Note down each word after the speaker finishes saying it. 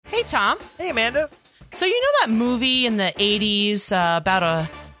Tom. Hey, Amanda. So you know that movie in the 80s about a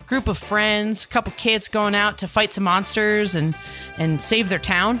group of friends, a couple kids going out to fight some monsters and save their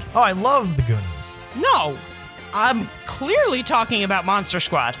town? Oh, I love the Goonies. No, I'm clearly talking about Monster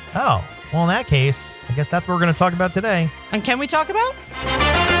Squad. Oh, well, in that case, I guess that's what we're going to talk about today. And can we talk about?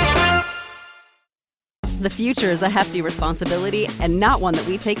 The future is a hefty responsibility and not one that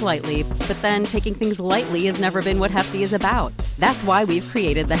we take lightly. But then taking things lightly has never been what Hefty is about. That's why we've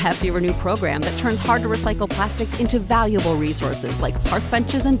created the Hefty Renew program that turns hard-to-recycle plastics into valuable resources like park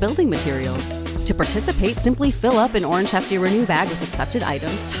benches and building materials. To participate, simply fill up an orange Hefty Renew bag with accepted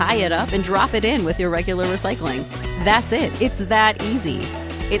items, tie it up, and drop it in with your regular recycling. That's it. It's that easy.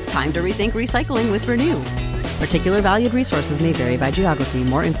 It's time to rethink recycling with Renew. Particular valued resources may vary by geography.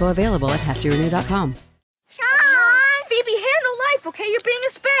 More info available at heftyrenew.com. Baby, handle life, okay? You're being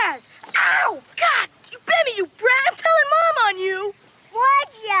a spaz. Ow! God! You bit me, you brat! I'm telling Mom on you! Would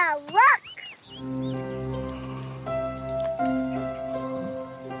you look?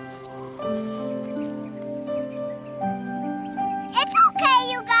 It's okay,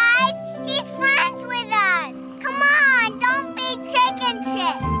 you guys. He's friends with us. Come on, don't be chicken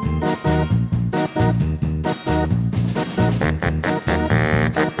shit.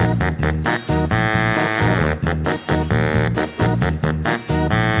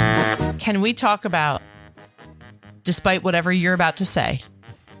 Can we talk about, despite whatever you're about to say,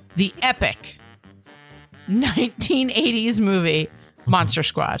 the epic 1980s movie Monster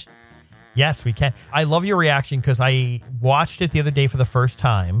Squad? Yes, we can. I love your reaction because I watched it the other day for the first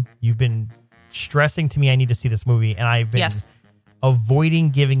time. You've been stressing to me I need to see this movie, and I've been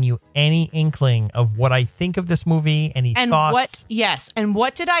avoiding giving you any inkling of what I think of this movie, any thoughts. And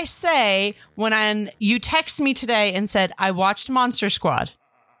what did I say when you texted me today and said, I watched Monster Squad?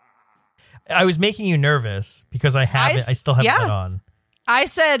 I was making you nervous because I still haven't been on. I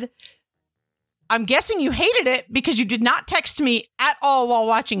said, I'm guessing you hated it because you did not text me at all while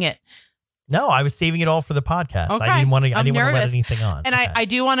watching it. No, I was saving it all for the podcast. Okay. I didn't want to let nervous. anything on. And I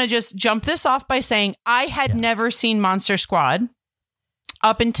do want to just jump this off by saying I had never seen Monster Squad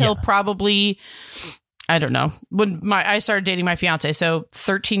up until probably, I don't know, when I started dating my fiance. So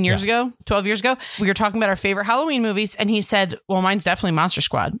 13 years ago, 12 years ago, we were talking about our favorite Halloween movies. And he said, well, mine's definitely Monster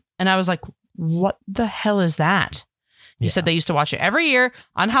Squad. And I was like, what the hell is that? He said they used to watch it every year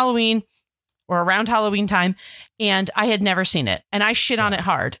on Halloween or around Halloween time. And I had never seen it. And I shit on it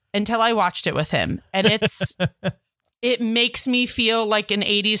hard until I watched it with him. And it makes me feel like an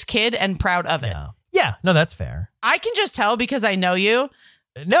 80s kid and proud of it. Yeah, no, that's fair. I can just tell because I know you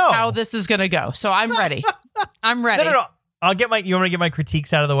how this is going to go. So I'm ready. I'm ready. No. You want to get my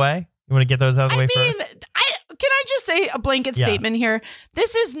critiques out of the way? You want to get those out of the way first? Can I just say a blanket statement here?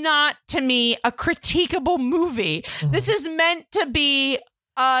 This is not, to me, a critiquable movie. Mm-hmm. This is meant to be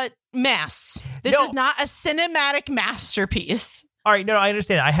a mess. This is not a cinematic masterpiece. All right. No, I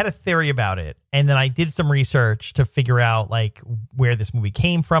understand. I had a theory about it. And then I did some research to figure out like where this movie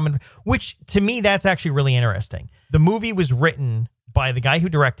came from. And which to me, that's actually really interesting. The movie was written by the guy who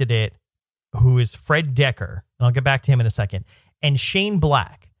directed it, who is Fred Decker. And I'll get back to him in a second. And Shane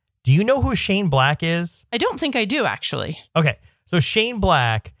Black. Do you know who Shane Black is? I don't think I do, actually. Okay. So Shane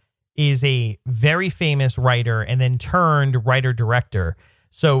Black is a very famous writer and then turned writer-director.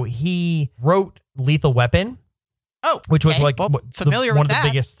 So he wrote Lethal Weapon. Oh, which was like familiar one with of the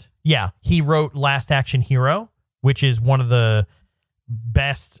biggest. Yeah. He wrote Last Action Hero, which is one of the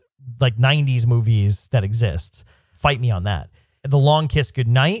best like 90s movies that exists. Fight me on that. The Long Kiss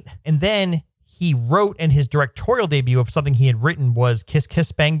Goodnight. And then he wrote, in his directorial debut of something he had written was Kiss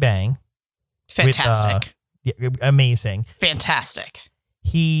Kiss Bang Bang. Fantastic. Amazing. Fantastic.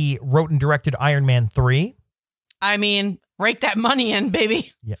 He wrote and directed Iron Man 3. I mean, rake that money in,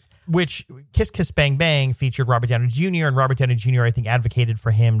 baby. Yeah. Which Kiss Kiss Bang Bang featured Robert Downey Jr. and Robert Downey Jr. I think advocated for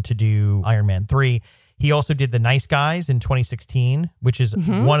him to do Iron Man 3. He also did The Nice Guys in 2016, which is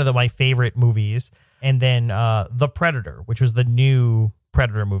one of my favorite movies. And then The Predator, which was the new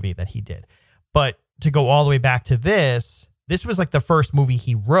Predator movie that he did. But to go all the way back to this was like the first movie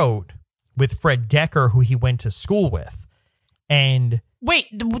he wrote with Fred Decker, who he went to school with. And wait,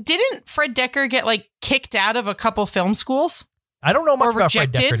 didn't Fred Decker get like kicked out of a couple film schools? I don't know much about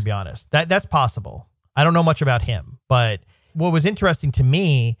Fred Decker, to be honest. That's possible. I don't know much about him. But what was interesting to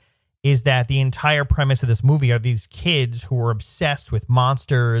me is that the entire premise of this movie are these kids who were obsessed with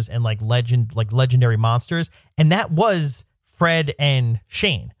monsters and like legendary monsters. And that was Fred and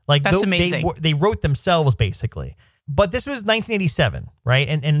Shane. Like that's amazing. They wrote themselves basically. But this was 1987, right?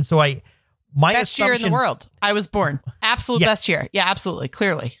 And so my best year in the world. I was born. Absolute best year. Yeah, absolutely.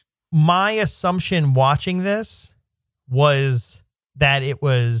 Clearly. My assumption watching this was that it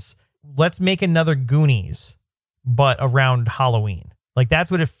was, let's make another Goonies, but around Halloween. Like,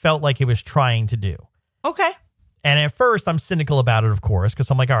 that's what it felt like it was trying to do. Okay. And at first, I'm cynical about it, of course, because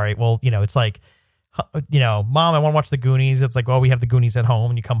I'm like, all right, well, it's like, Mom, I want to watch the Goonies. It's like, well, we have the Goonies at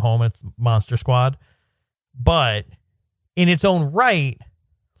home, and you come home and it's Monster Squad. But in its own right,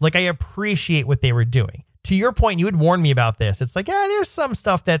 like, I appreciate what they were doing. To your point, you had warned me about this. It's like, there's some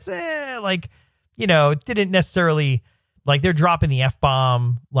stuff that's like, it didn't necessarily, like, they're dropping the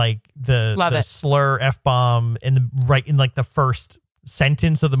F-bomb, like the slur F-bomb in the first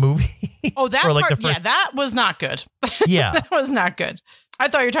sentence of the movie. Oh, that or like part, the first, that was not good. Yeah. That was not good. I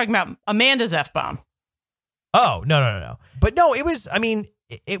thought you were talking about Amanda's F-bomb. Oh, no. But no, it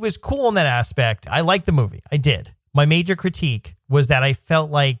was cool in that aspect. I liked the movie. I did. My major critique was that I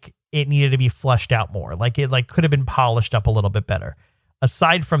felt like it needed to be fleshed out more. Like, it could have been polished up a little bit better.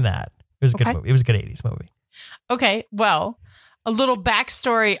 Aside from that, it was a good movie. It was a good 80s movie. Okay, well, a little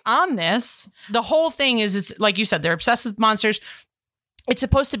backstory on this. The whole thing is, it's like you said, they're obsessed with monsters. It's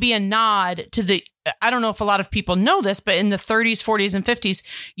supposed to be a nod to I don't know if a lot of people know this, but in the 30s, 40s, and 50s,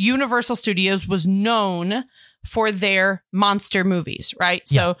 Universal Studios was known for their monster movies, right?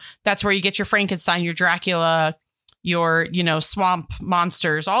 Yeah. So that's where you get your Frankenstein, your Dracula, your, swamp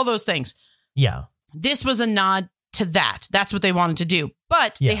monsters, all those things. Yeah. This was a nod to that. That's what they wanted to do.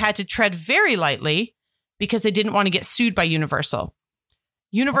 But they had to tread very lightly because they didn't want to get sued by Universal.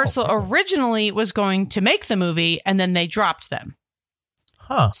 Universal originally was going to make the movie, and then they dropped them.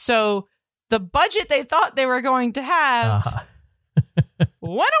 Huh. So the budget they thought they were going to have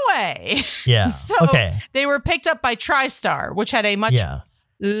went away. Yeah. So they were picked up by TriStar, which had a much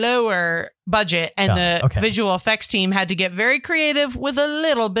lower budget, and the visual effects team had to get very creative with a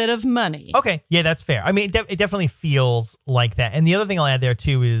little bit of money. Okay. Yeah, that's fair. I mean, it definitely feels like that. And the other thing I'll add there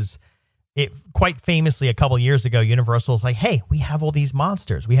too is, it quite famously a couple years ago, Universal was like, hey, we have all these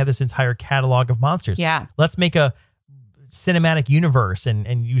monsters. We have this entire catalog of monsters. Yeah. Let's make a cinematic universe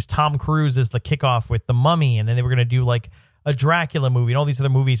and use Tom Cruise as the kickoff with The Mummy. And then they were going to do like a Dracula movie and all these other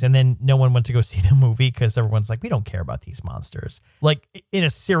movies. And then no one went to go see the movie because everyone's like, we don't care about these monsters, like in a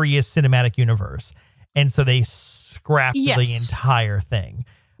serious cinematic universe. And so they scrapped the entire thing.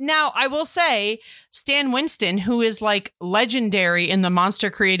 Now, I will say, Stan Winston, who is like legendary in the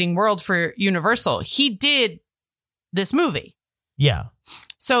monster creating world for Universal, he did this movie. Yeah.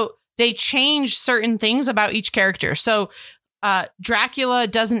 So they changed certain things about each character. So Dracula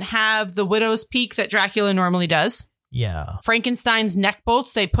doesn't have the widow's peak that Dracula normally does. Yeah. Frankenstein's neck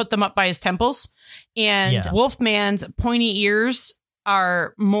bolts, they put them up by his temples. And Wolfman's pointy ears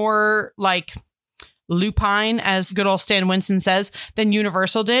are more like lupine, as good old Stan Winston says, than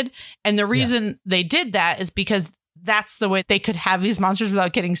Universal did. And the reason they did that is because that's the way they could have these monsters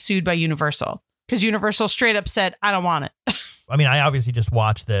without getting sued by Universal. Because Universal straight up said, I don't want it. I mean, I obviously just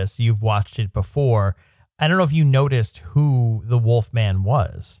watched this. You've watched it before. I don't know if you noticed who the Wolfman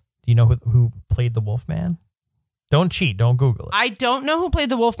was. Do you know who played the Wolfman? Don't cheat. Don't Google it. I don't know who played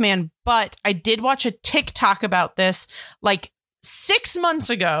the Wolfman, but I did watch a TikTok about this like 6 months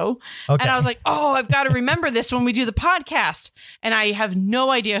ago. Okay. And I was like, oh, I've got to remember this when we do the podcast. And I have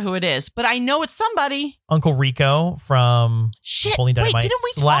no idea who it is, but I know it's somebody. Uncle Rico from Holy Dynamite. Wait, didn't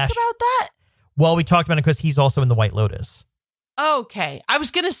we talk about that? Well, we talked about it because he's also in The White Lotus. Okay. I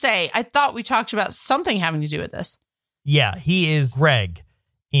was going to say, I thought we talked about something having to do with this. Yeah, he is Greg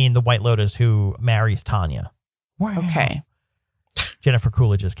in The White Lotus who marries Tanya. Okay. Jennifer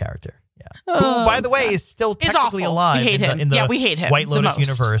Coolidge's character. Yeah. Who, by the way, is still technically alive. We hate him. In the we hate him. White Lotus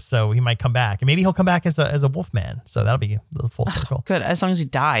universe, so he might come back. And maybe he'll come back as a Wolfman. So that'll be the full circle. Good, as long as he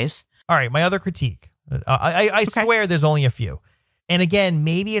dies. All right, my other critique. I swear there's only a few. And again,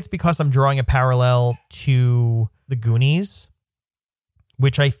 maybe it's because I'm drawing a parallel to the Goonies,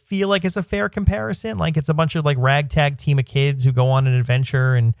 which I feel like is a fair comparison. Like, it's a bunch of like ragtag team of kids who go on an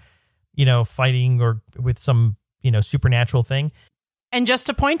adventure and, fighting or with some, supernatural thing. And just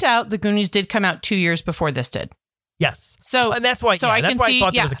to point out, the Goonies did come out 2 years before this did. Yes. So, and that's why, I I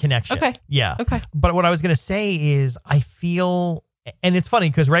thought there was a connection. Okay. Yeah. Okay. But what I was going to say is I feel, and it's funny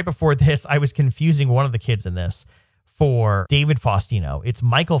because right before this, I was confusing one of the kids in this for David Faustino. It's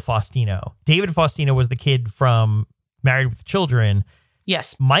Michael Faustino. David Faustino was the kid from Married with Children.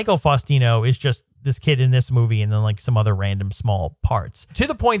 Yes. Michael Faustino is just this kid in this movie and then like some other random small parts. To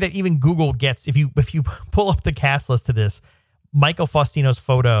the point that even Google gets, if you pull up the cast list to this, Michael Faustino's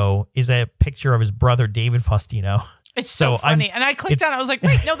photo is a picture of his brother, David Faustino. It's so funny. And I clicked on it. I was like,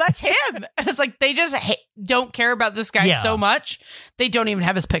 wait, no, that's him. And it's like, they just don't care about this guy so much. They don't even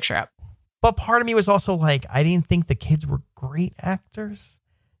have his picture up. But part of me was also like, I didn't think the kids were great actors.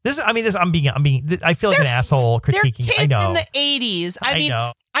 I'm being, I feel like an asshole critiquing. They're kids I know. in the 80s.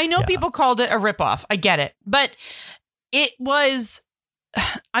 I know Yeah. people called it a ripoff. I get it. But it was,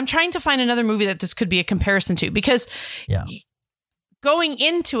 I'm trying to find another movie that this could be a comparison to, because going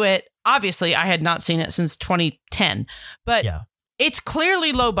into it, obviously I had not seen it since 2010, but it's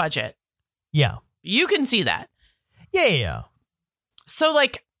clearly low budget. Yeah. You can see that. Yeah. So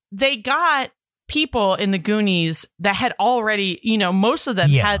like they got people in the Goonies that had already, most of them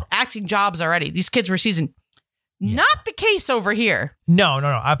had acting jobs already. These kids were seasoned. Not the case over here. No,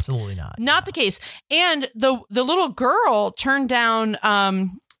 absolutely not. Not the case. And the little girl turned down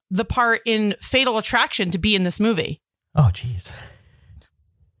the part in Fatal Attraction to be in this movie. Oh, geez.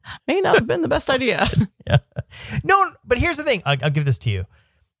 May not have been the best idea. Yeah. No, but here's the thing. I'll give this to you.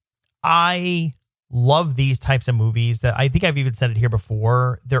 I love these types of movies that I think I've even said it here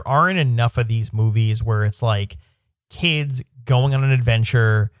before. There aren't enough of these movies where it's like kids going on an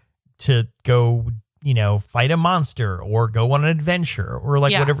adventure to go, fight a monster or go on an adventure or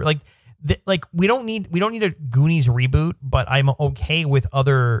like whatever. Like we don't need a Goonies reboot, but I'm okay with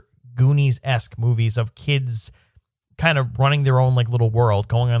other Goonies-esque movies of kids kind of running their own like little world,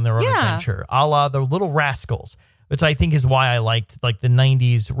 going on their own adventure, a la the Little Rascals, which I think is why I liked like the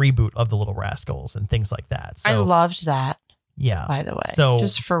 90s reboot of the Little Rascals and things like that. So, I loved that. Yeah. By the way. So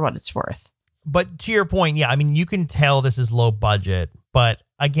just for what it's worth. But to your point, you can tell this is low budget. But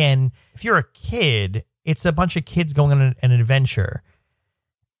again, if you're a kid, it's a bunch of kids going on an adventure.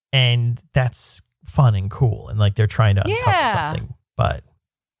 And that's fun and cool. And like they're trying to uncover something. But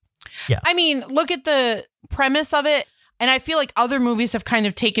I mean, look at the premise of it. And I feel like other movies have kind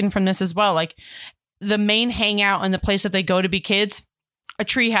of taken from this as well. Like the main hangout and the place that they go to be kids, a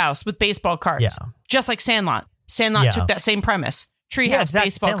treehouse with baseball cards. Yeah. Just like Sandlot. Sandlot took that same premise. Treehouse,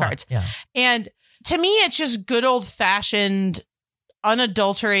 baseball Sandlot. Cards. Yeah. And to me, it's just good old fashioned,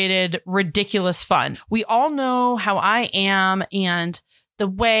 unadulterated, ridiculous fun. We all know how I am, and the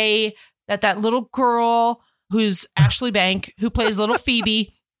way that little girl who's Ashley Bank, who plays little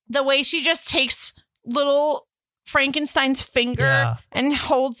Phoebe, the way she just takes little Frankenstein's finger and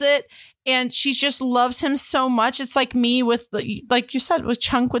holds it. And she just loves him so much. It's like me with, like you said, with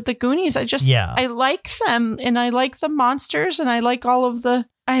Chunk with the Goonies. I like them, and I like the monsters, and I like all of the,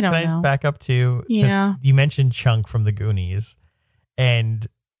 I don't know. Can I just back up to, you mentioned Chunk from the Goonies. And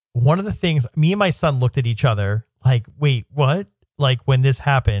one of the things, me and my son looked at each other like, wait, what? Like when this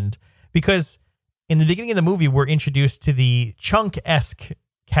happened, because in the beginning of the movie, we're introduced to the Chunk-esque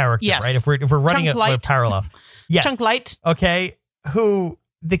character, right? If we're running a parallel. Yes. Chunk Light. Okay. Who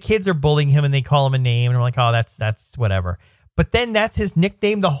the kids are bullying him and they call him a name and we're like, oh, that's whatever. But then that's his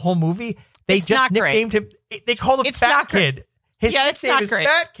nickname the whole movie. They just nicknamed him. They called him Fat Kid. His nickname is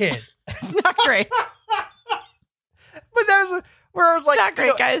Fat Kid. It's not great. But that was where I was like, it's not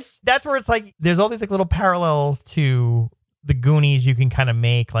great, guys. That's where it's like, there's all these like little parallels to the Goonies you can kind of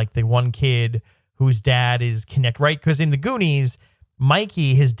make, like the one kid whose dad is right? Because in the Goonies,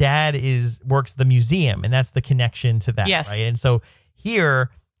 Mikey, his dad works the museum, and that's the connection to that, right? And so here,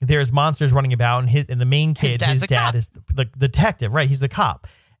 there's monsters running about, and the main kid, his dad is the detective, right? He's the cop.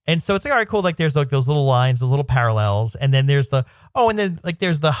 And so it's like, all right, cool. Like there's like those little lines, those little parallels. And then there's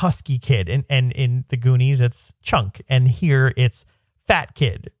there's the husky kid. And in the Goonies, it's Chunk. And here it's Fat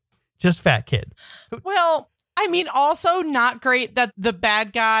Kid. Just Fat Kid. Well, I mean, also not great that the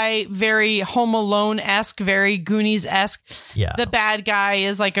bad guy, very Home Alone-esque, very Goonies-esque. Yeah. The bad guy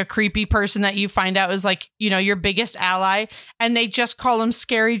is like a creepy person that you find out is like, your biggest ally. And they just call him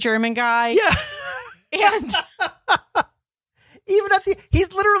Scary German Guy. Yeah. And even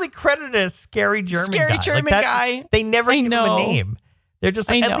he's literally credited as Scary German Guy. They never give him a name. They're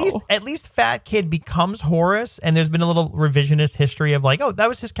just like, at least Fat Kid becomes Horace, and there's been a little revisionist history of like, oh, that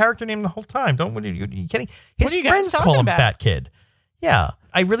was his character name the whole time. Are you kidding? His friends call him Fat Kid. Yeah.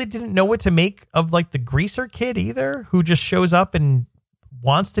 I really didn't know what to make of like the greaser kid either, who just shows up and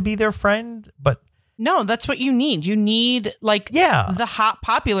wants to be their friend, but no, that's what you need. You need like the hot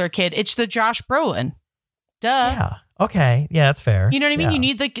popular kid. It's the Josh Brolin. Duh. Yeah. Okay. Yeah, that's fair. You know what I mean? Yeah. You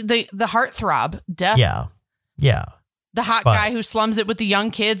need the heartthrob. Duh. Yeah. Yeah. The hot guy who slums it with the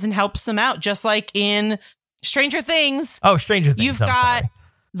young kids and helps them out, just like in Stranger Things. Oh, Stranger Things. You've got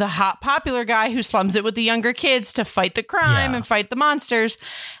the hot popular guy who slums it with the younger kids to fight the crime and fight the monsters.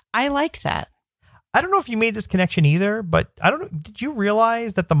 I like that. I don't know if you made this connection either, but I don't know. Did you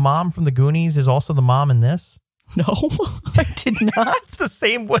realize that the mom from the Goonies is also the mom in this? No, I did not. It's the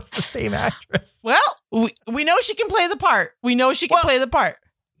same actress. Well, we know she can play the part. Play the part.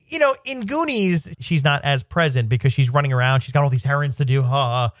 In Goonies, she's not as present because she's running around. She's got all these errands to do.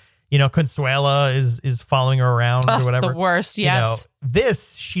 Consuela is following her around or whatever. The worst, yes.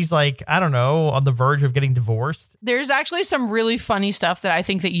 This, she's like, I don't know, on the verge of getting divorced. There's actually some really funny stuff that I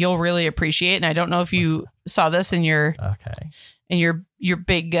think that you'll really appreciate. And I don't know if you saw this in your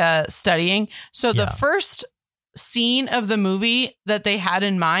big studying. So the first scene of the movie that they had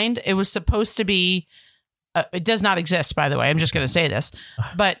in mind, it was supposed to be, it does not exist, by the way. I'm just going to say this,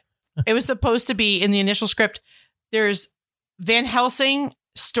 but it was supposed to be in the initial script. There's Van Helsing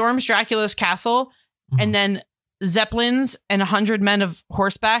storms Dracula's castle, and then Zeppelins and 100 men of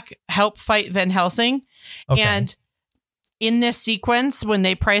horseback help fight Van Helsing. Okay. And in this sequence, when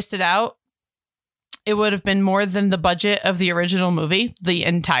they priced it out, it would have been more than the budget of the original movie, the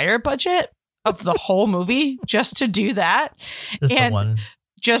entire budget of the whole movie, just to do that.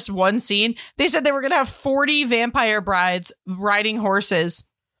 Just one scene. They said they were going to have 40 vampire brides riding horses.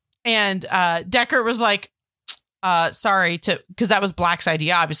 And Deckard was like, sorry, because that was Black's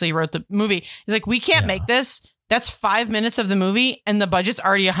idea. Obviously, he wrote the movie. He's like, we can't make this. That's 5 minutes of the movie, and the budget's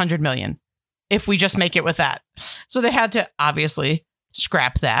already $100 million if we just make it with that. So they had to obviously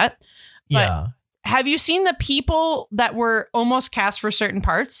scrap that. But have you seen the people that were almost cast for certain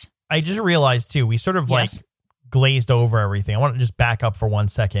parts? I just realized, too, we sort of glazed over everything. I want to just back up for 1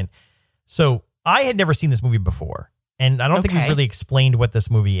 second. So I had never seen this movie before, and I don't think we've really explained what this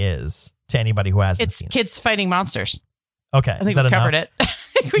movie is to anybody who hasn't seen it. It's kids fighting monsters. Okay. I think we covered it. I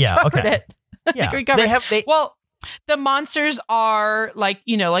think we covered it. Yeah. We covered it. Well, the monsters are like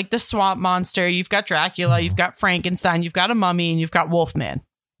the swamp monster. You've got Dracula, you've got Frankenstein, you've got a mummy, and you've got Wolfman.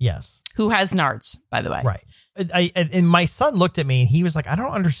 Yes. Who has nards, by the way. Right. And my son looked at me and he was like, I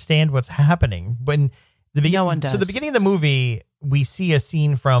don't understand what's happening. No one does. So the beginning of the movie, we see a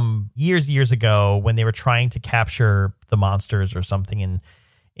scene from years ago when they were trying to capture the monsters or something. And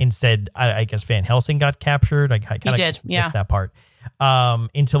instead, I guess Van Helsing got captured. I kind of missed that part.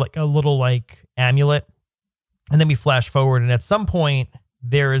 Into like a little like amulet. And then we flash forward, and at some point,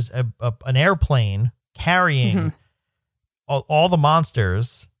 there is an airplane carrying all the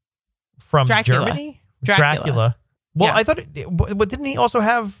monsters from Germany. Dracula. Well, I thought, but didn't he also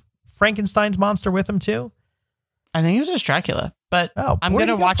have Frankenstein's monster with him too? I think it was just Dracula, but I'm going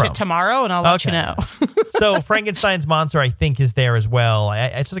to watch it tomorrow, and I'll let you know. So Frankenstein's monster, I think, is there as well.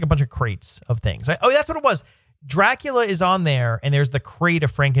 It's just like a bunch of crates of things. That's what it was. Dracula is on there, and there's the crate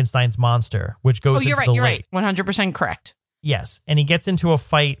of Frankenstein's monster, which goes into the lake. You're right. 100% correct. Yes, and he gets into a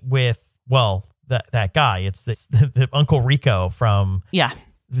fight with, that guy. It's the Uncle Rico from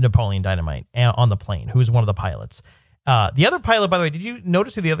Napoleon Dynamite on the plane, who's one of the pilots. The other pilot, by the way, did you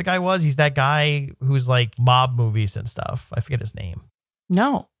notice who the other guy was? He's that guy who's like mob movies and stuff. I forget his name.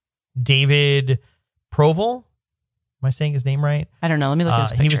 No. David Proval. Am I saying his name right? I don't know. Let me look at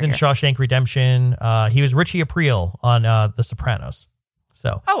his picture. He was in Shawshank Redemption. He was Richie Aprile on The Sopranos.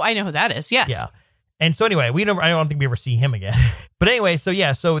 So. Oh, I know who that is. Yes. Yeah. And so anyway, I don't think we ever see him again. But anyway,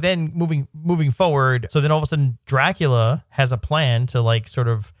 so then moving forward, so then all of a sudden Dracula has a plan to like sort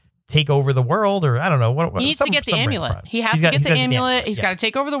of take over the world, or I don't know what. He needs to get the amulet. He has to get the amulet. He's got to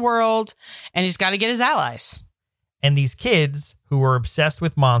take over the world, and he's got to get his allies. And these kids who are obsessed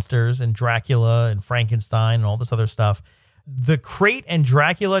with monsters and Dracula and Frankenstein and all this other stuff, the crate and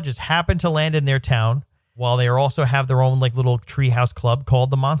Dracula just happen to land in their town, while they also have their own like little treehouse club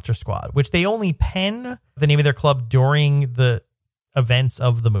called the Monster Squad, which they only pen the name of their club during the events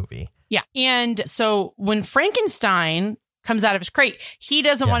of the movie. Yeah. And so when Frankenstein comes out of his crate, he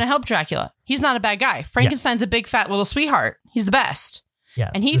doesn't want to help Dracula. He's not a bad guy. Frankenstein's a big fat little sweetheart. He's the best.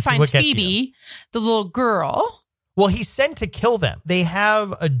 Yes. And he finds Phoebe, the little girl. Well, he's sent to kill them. They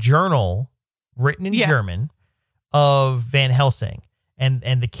have a journal written in German of Van Helsing, and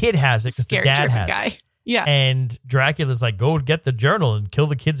the kid has it because the dad has it. Yeah. And Dracula's like, go get the journal and kill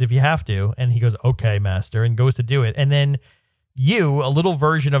the kids if you have to. And he goes, okay, master, and goes to do it. And then a little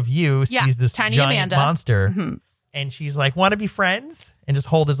version of sees this tiny giant Amanda. monster. Mm-hmm. And she's like, want to be friends? And just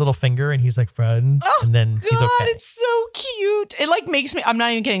hold his little finger. And he's like, friends. And then he's okay. It's so cute. It like makes me, I'm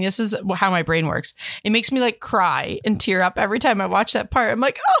not even kidding. This is how my brain works. It makes me like cry and tear up every time I watch that part. I'm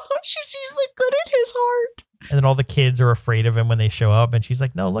like, she sees the good in his heart. And then all the kids are afraid of him when they show up. And she's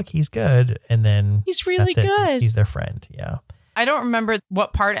like, no, look, he's good. And then he's really good. He's their friend. Yeah. I don't remember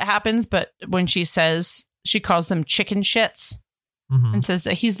what part it happens, but when she calls them chicken shits and says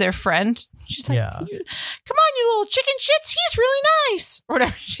that he's their friend. She's like, come on, you little chicken shits. He's really nice. Or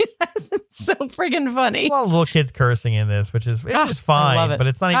whatever she says. It's so friggin' funny. A lot of little kids cursing in this, which is fine. I love it. But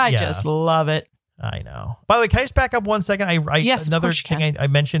it's not. I just love it. I know. By the way, can I just back up 1 second? Yes, another thing I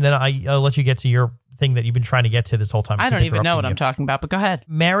mentioned, then I'll let you get to your thing that you've been trying to get to this whole time. I don't even know what I'm talking about, but go ahead.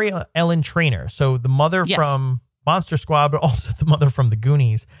 Mary Ellen Trainor. So the mother from Monster Squad, but also the mother from the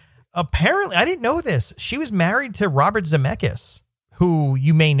Goonies. apparently, I didn't know this. She was married to Robert Zemeckis, who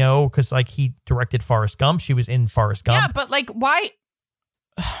you may know because like he directed Forrest Gump. She was in Forrest Gump. Yeah, but like why?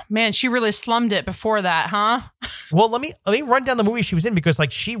 Man, she really slummed it before that, huh? Well, let me run down the movie she was in because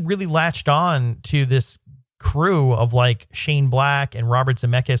like she really latched on to this crew of like Shane Black and Robert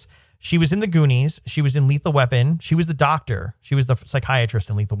Zemeckis. She was in The Goonies. She was in Lethal Weapon. She was the doctor. She was the psychiatrist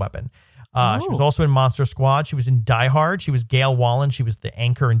in Lethal Weapon. She was also in Monster Squad. She was in Die Hard. She was Gail Wallen. She was the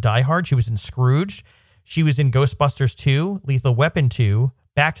anchor in Die Hard. She was in Scrooge. She was in Ghostbusters 2, Lethal Weapon 2,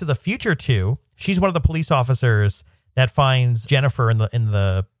 Back to the Future 2. She's one of the police officers that finds Jennifer in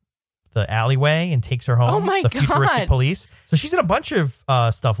the alleyway and takes her home. Oh my God. The futuristic police. So she's in a bunch of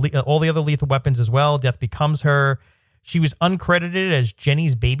stuff. All the other Lethal Weapons as well. Death Becomes Her. She was uncredited as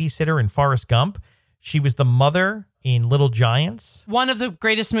Jenny's babysitter in Forrest Gump. She was the mother in Little Giants. One of the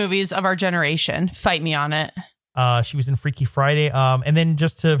greatest movies of our generation. Fight me on it. She was in Freaky Friday. And then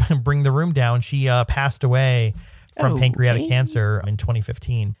just to bring the room down, she passed away from pancreatic cancer in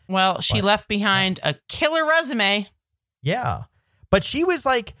 2015. Well, she left behind a killer resume. Yeah. But she was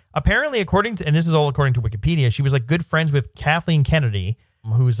like, apparently and this is all according to Wikipedia, she was like good friends with Kathleen Kennedy,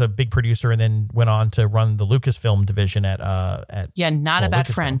 who's a big producer and then went on to run the Lucasfilm division at not a bad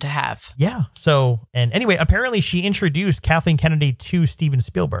Lucasfilm. friend to have. Yeah. So, and anyway, apparently she introduced Kathleen Kennedy to Steven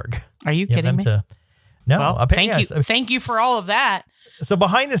Spielberg. Are you kidding me? No. Well, thank you. Thank you for all of that. So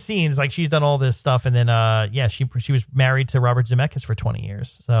behind the scenes, like she's done all this stuff, and then she was married to Robert Zemeckis for 20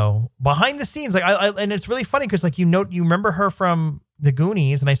 years. So behind the scenes, like and it's really funny because like you remember her from The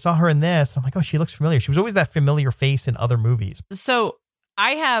Goonies, and I saw her in this. I'm like, oh, she looks familiar. She was always that familiar face in other movies. So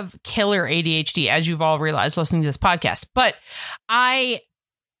I have killer ADHD, as you've all realized listening to this podcast, but I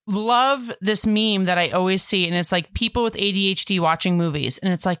love this meme that I always see. And it's like people with ADHD watching movies.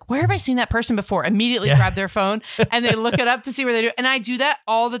 And it's like, where have I seen that person before? Immediately grab their phone and they look it up to see where they do. And I do that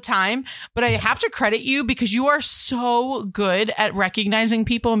all the time. But I have to credit you because you are so good at recognizing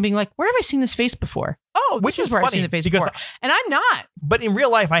people and being like, where have I seen this face before? Oh, this is where I've seen the face before. And I'm not. But in real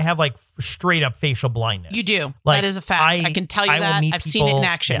life, I have like straight up facial blindness. You do. Like, that is a fact. I can tell you that. I've seen it in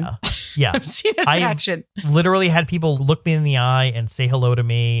action. Yeah. I've seen it in action. Literally had people look me in the eye and say hello to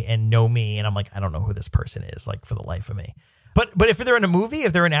me and know me. And I'm like, I don't know who this person is, like for the life of me. But if they're in a movie,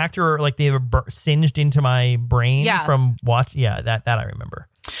 if they're an actor, or like they were singed into my brain from that I remember.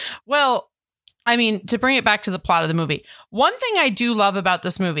 Well, I mean, to bring it back to the plot of the movie, one thing I do love about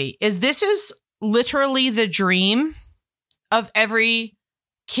this movie is this is literally the dream of every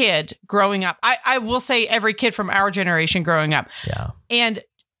kid growing up. I will say every kid from our generation growing up. Yeah. And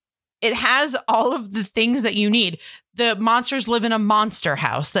it has all of the things that you need. The monsters live in a monster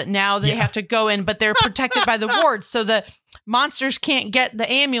house that now they have to go in, but they're protected by the wards. So the monsters can't get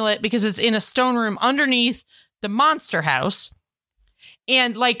the amulet because it's in a stone room underneath the monster house.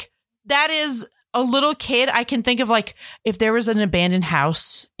 And like, that is a little kid. I can think of like, if there was an abandoned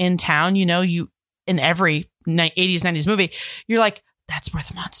house in town, you know, in every 80s, 90s movie, you're like, that's where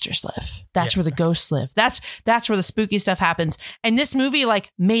the monsters live. That's where the ghosts live. That's where the spooky stuff happens. And this movie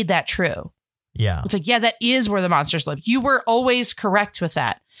like made that true. Yeah. It's like, yeah, that is where the monsters live. You were always correct with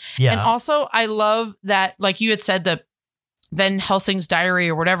that. Yeah. And also I love that, like you had said, the Van Helsing's diary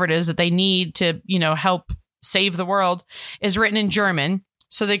or whatever it is that they need to, you know, help save the world is written in German.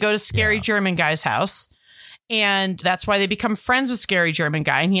 So they go to Scary German Guy's house. And that's why they become friends with Scary German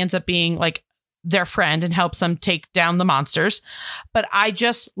Guy. And he ends up being like their friend and helps them take down the monsters. But I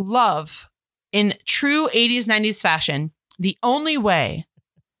just love, in true 80s, 90s fashion, the only way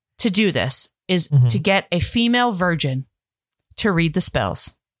to do this is to get a female virgin to read the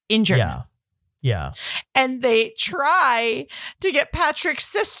spells in German. Yeah. Yeah. And they try to get Patrick's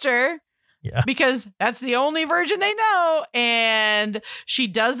sister because that's the only virgin they know. And she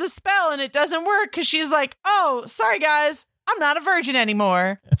does the spell and it doesn't work because she's like, oh, sorry, guys. I'm not a virgin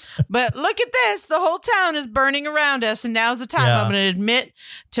anymore. But look at this. The whole town is burning around us. And now's the time I'm going to admit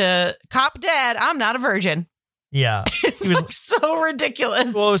to Cop Dad, I'm not a virgin. Yeah. It was like so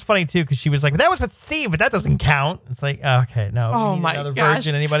ridiculous. Well, it was funny, too, because she was like, that was with Steve, but that doesn't count. It's like, okay, no. Oh, my another gosh.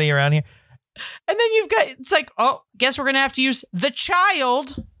 virgin, anybody around here? And then you've got, it's like, oh, guess we're going to have to use the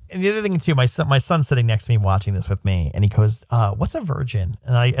child. And the other thing, too, my son's sitting next to me watching this with me, and he goes, what's a virgin?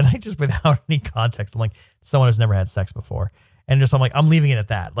 And I just, without any context, I'm like, someone who's never had sex before. And just, I'm like, I'm leaving it at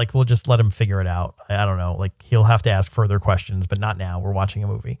that. Like, we'll just let him figure it out. I don't know. Like, he'll have to ask further questions, but not now. We're watching a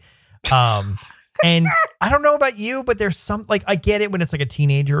movie. And I don't know about you, but there's some, like, I get it when it's like a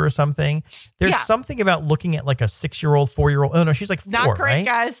teenager or something. There's something about looking at like a 6-year-old, 4-year-old. Oh, no, she's like 4, not great, right?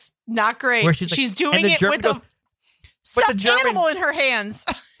 Guys. Not great. Where she's doing it with a stuffed animal in her hands.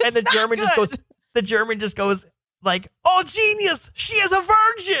 And the German just goes, like, oh, genius, she is a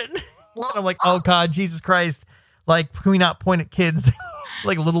virgin. And I'm like, oh God, Jesus Christ. Like, can we not point at kids,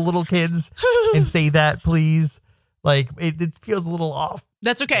 like little kids, and say that, please? Like, it feels a little off.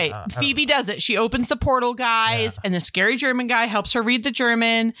 That's okay. Phoebe does it. She opens the portal, guys, and the scary German guy helps her read the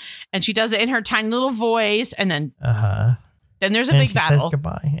German, and she does it in her tiny little voice, and then there's a big battle. Says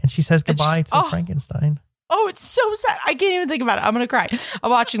goodbye. And she says goodbye to Frankenstein. Oh, it's so sad. I can't even think about it. I'm going to cry. I'm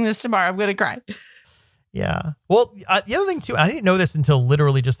watching this tomorrow. I'm going to cry. Yeah. Well, the other thing, too, I didn't know this until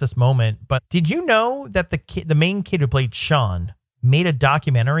literally just this moment, but did you know that the main kid who played Sean made a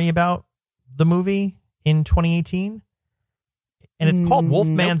documentary about the movie in 2018? And it's called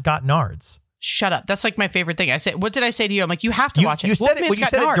Wolfman's Got Nards. Shut up. That's like my favorite thing. I said, what did I say to you? I'm like, you have to watch it. You said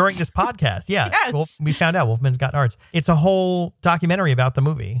it during this podcast. Yeah. Yes. We found out Wolfman's Got Nards. It's a whole documentary about the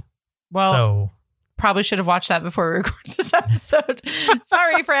movie. Well, probably should have watched that before we recorded this episode.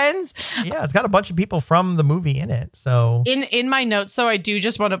 Sorry, friends. Yeah, it's got a bunch of people from the movie in it. So in my notes, though, I do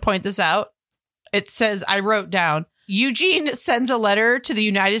just want to point this out. It says, I wrote down, Eugene sends a letter to the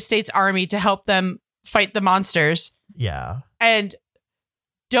United States Army to help them fight the monsters. Yeah. And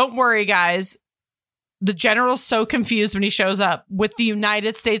don't worry, guys. The general's so confused when he shows up with the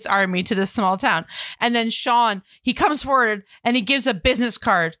United States Army to this small town. And then Sean, he comes forward and he gives a business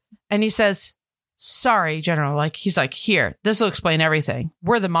card and he says, sorry, General. Like, he's like, here, this will explain everything.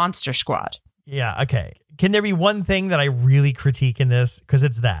 We're the Monster Squad. Yeah. Okay. Can there be one thing that I really critique in this? Because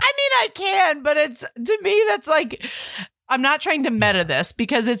it's that. I mean, I can, but it's, to me, that's like, I'm not trying to meta this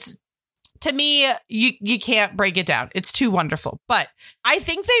because it's, to me, you can't break it down. It's too wonderful. But I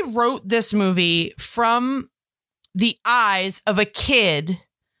think they wrote this movie from the eyes of a kid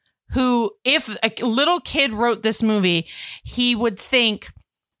who, if a little kid wrote this movie, he would think,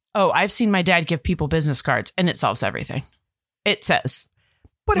 oh, I've seen my dad give people business cards and it solves everything. It says.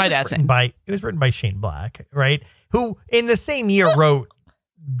 But it was written by Shane Black, right? Who in the same year wrote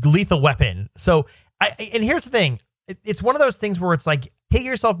Lethal Weapon. So, and here's the thing. It's one of those things where it's like, take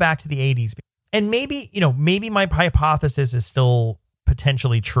yourself back to the 80s. And maybe my hypothesis is still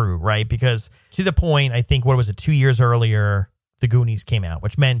potentially true, right? Because to the point, I think, 2 years earlier, The Goonies came out,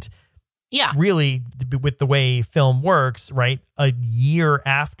 which meant, really, with the way film works, right? A year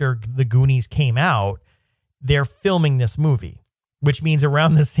after The Goonies came out, they're filming this movie, which means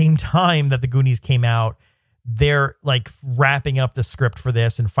around the same time that The Goonies came out, they're like wrapping up the script for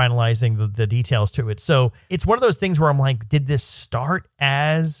this and finalizing the details to it. So it's one of those things where I'm like, did this start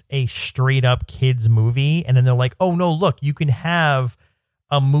as a straight up kids movie? And then they're like, oh no, look, you can have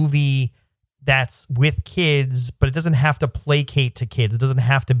a movie that's with kids, but it doesn't have to placate to kids. It doesn't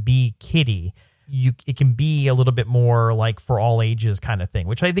have to be kiddie. It can be a little bit more like for all ages kind of thing,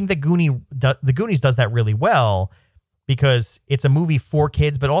 which I think the Goonies does that really well because it's a movie for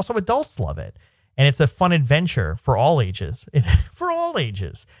kids, but also adults love it. And it's a fun adventure for all ages,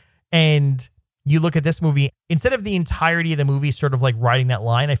 And you look at this movie, instead of the entirety of the movie sort of like riding that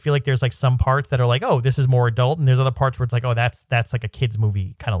line, I feel like there's like some parts that are like, oh, this is more adult. And there's other parts where it's like, oh, that's like a kid's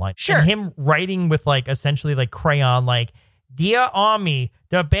movie kind of line. Sure. And him writing with like essentially like crayon, like, dear Army,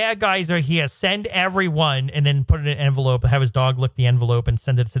 the bad guys are here. Send everyone. And then put it in an envelope, have his dog lick the envelope and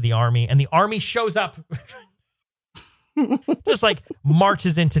send it to the Army. And the Army shows up. Just like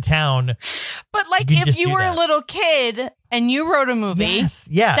marches into town. But like if you were a little kid and you wrote a movie, that's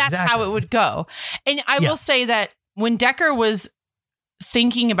exactly how it would go. And I will say that when Decker was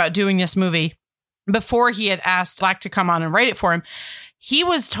thinking about doing this movie, before he had asked Black to come on and write it for him, he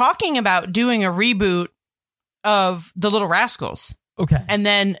was talking about doing a reboot of The Little Rascals. Okay. And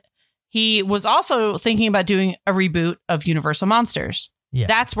then he was also thinking about doing a reboot of Universal Monsters. Yeah.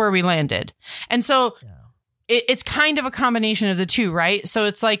 That's where we landed. And so it's kind of a combination of the two, right? So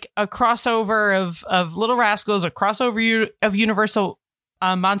it's like a crossover of Little Rascals, a crossover of Universal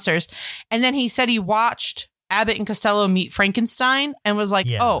Monsters. And then he said he watched Abbott and Costello meet Frankenstein and was like,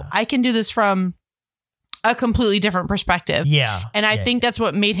 oh, I can do this from a completely different perspective. Yeah. And I think that's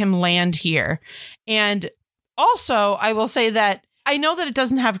what made him land here. And also, I will say that I know that it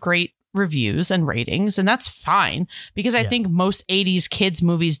doesn't have great reviews and ratings, and that's fine because I think most 80s kids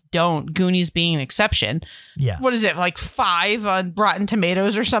movies don't, Goonies being an exception. Yeah. What is it, like 5 on Rotten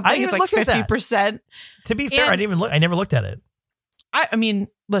Tomatoes or something? It's like 50%. To be fair, I never looked at it. I mean,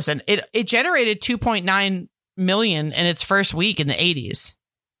 listen, it generated 2.9 million in its first week in the 80s.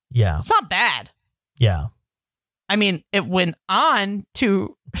 Yeah. It's not bad. Yeah. I mean, it went on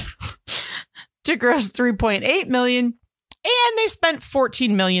to gross 3.8 million. And they spent $14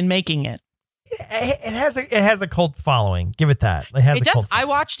 million making it. It has a cult following. Give it that. It does. I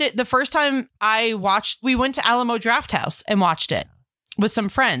watched it the first time we went to Alamo Drafthouse and watched it with some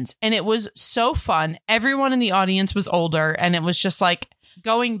friends, and it was so fun. Everyone in the audience was older, and it was just like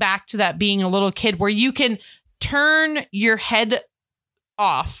going back to that being a little kid where you can turn your head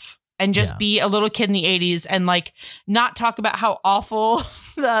off and just be a little kid in the 80s and like not talk about how awful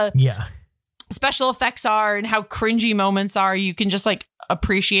the special effects are and how cringy moments are. You can just like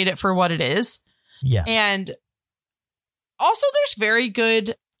appreciate it for what it is. Yeah. And also there's very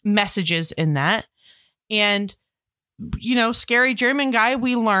good messages in that. And, you know, scary German guy,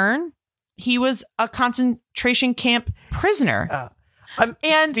 we learn he was a concentration camp prisoner.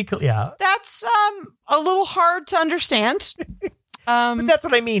 That's a little hard to understand. But that's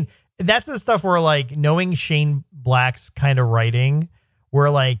what I mean. That's the stuff where like knowing Shane Black's kind of writing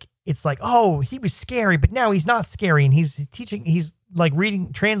where like, it's like, oh, he was scary, but now he's not scary. And he's like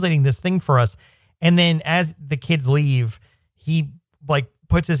translating this thing for us. And then as the kids leave, he like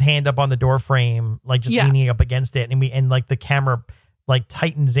puts his hand up on the door frame, like just leaning up against it. And like the camera like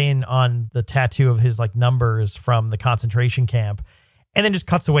tightens in on the tattoo of his like numbers from the concentration camp. And then just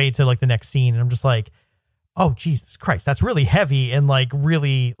cuts away to like the next scene. And I'm just like, oh, Jesus Christ, that's really heavy. And like,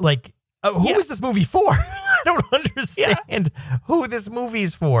 really like, who is this movie for? I don't understand who this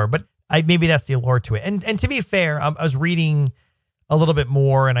movie's for, but maybe that's the allure to it. And to be fair, I was reading a little bit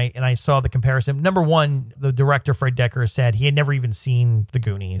more and I saw the comparison. Number one, the director, Fred Decker, said he had never even seen The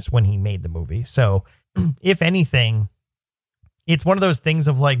Goonies when he made the movie. So if anything, it's one of those things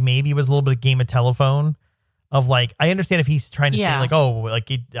of like, maybe it was a little bit of game of telephone. Of like, I understand if he's trying to say like, oh,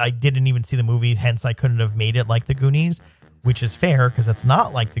 like I didn't even see the movie, hence I couldn't have made it like The Goonies, which is fair because it's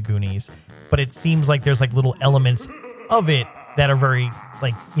not like The Goonies. But it seems like there's like little elements of it that are very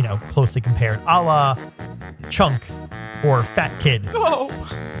like, you know, closely compared, a la Chunk or Fat Kid,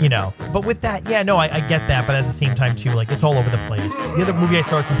 you know. But with that, I get that. But at the same time, too, like it's all over the place. The other movie I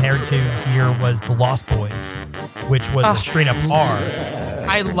saw compared to here was The Lost Boys, which was a straight up R.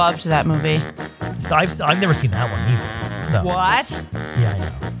 I loved that movie. I've never seen that one either. So. What? Yeah, I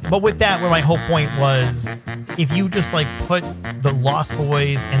know. But with that, my whole point was, if you just like put the Lost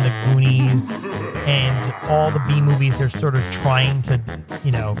Boys and the Goonies and all the B movies they're sort of trying to,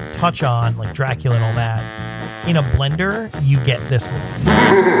 you know, touch on, like Dracula and all that, in a blender, you get this one.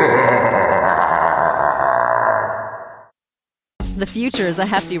 The future is a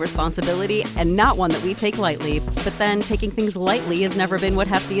hefty responsibility and not one that we take lightly. But then taking things lightly has never been what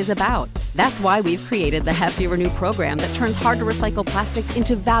Hefty is about. That's why we've created the Hefty Renew program that turns hard-to-recycle plastics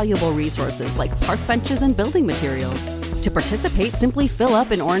into valuable resources like park benches and building materials. To participate, simply fill up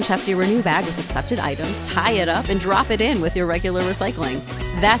an orange Hefty Renew bag with accepted items, tie it up, and drop it in with your regular recycling.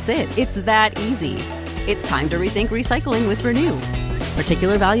 That's it. It's that easy. It's time to rethink recycling with Renew.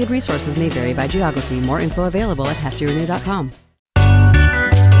 Particular valued resources may vary by geography. More info available at heftyrenew.com.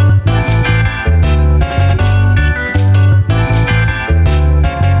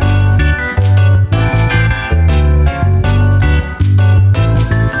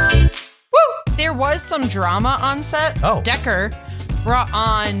 Was some drama on set. Decker brought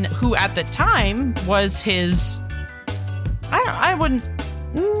on who at the time was his, I'm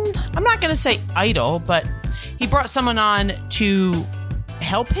not going to say idol, but he brought someone on to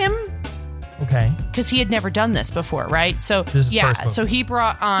help him. Okay. Because he had never done this before, right? So so he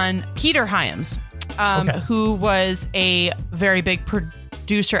brought on Peter Hyams, who was a very big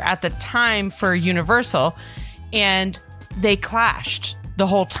producer at the time for Universal, and they clashed the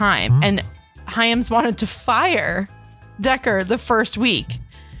whole time. Mm-hmm. And Hyams wanted to fire Decker the first week.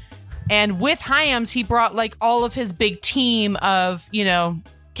 And with Hyams, he brought like all of his big team of, you know,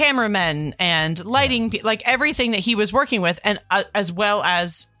 cameramen and lighting, like everything that he was working with, and as well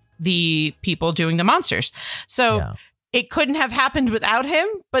as the people doing the monsters. So it couldn't have happened without him,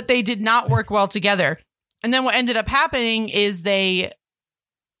 but they did not work well together. And then what ended up happening is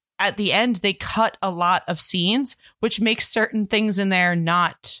at the end, they cut a lot of scenes, which makes certain things in there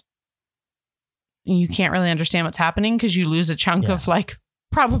you can't really understand what's happening because you lose a chunk of like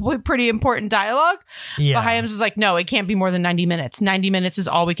probably pretty important dialogue. Yeah. But Hyams was like, no, it can't be more than 90 minutes. 90 minutes is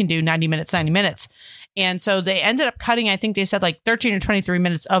all we can do. 90 minutes, 90 minutes. And so they ended up cutting, I think they said like 13 or 23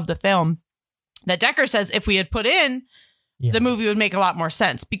 minutes of the film that Decker says if we had put in, the movie would make a lot more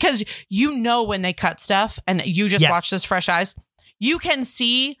sense, because you know, when they cut stuff and you just watch this fresh eyes, you can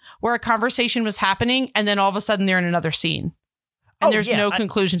see where a conversation was happening. And then all of a sudden they're in another scene and there's no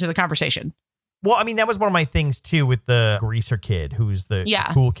conclusion to the conversation. Well, I mean, that was one of my things, too, with the greaser kid, who's the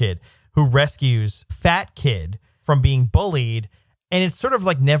cool kid, who rescues Fat Kid from being bullied. And it's sort of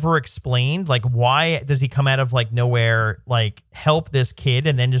like never explained. Like, why does he come out of like nowhere, like help this kid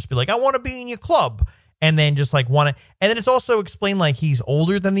and then just be like, I want to be in your club. And then just like want to. And then it's also explained like he's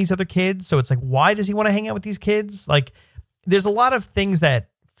older than these other kids. So it's like, why does he want to hang out with these kids? Like, there's a lot of things that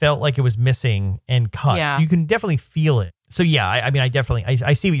felt like it was missing and cut. Yeah. You can definitely feel it. So yeah,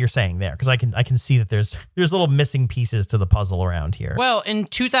 I see what you're saying there, because I can see that there's little missing pieces to the puzzle around here. Well, in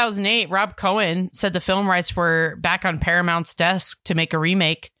 2008, Rob Cohen said the film rights were back on Paramount's desk to make a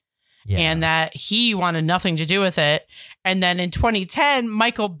remake, and that he wanted nothing to do with it. And then in 2010,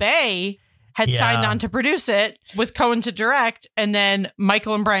 Michael Bay had signed on to produce it with Cohen to direct, and then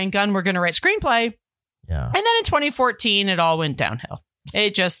Michael and Brian Gunn were going to write screenplay. Yeah. And then in 2014, it all went downhill.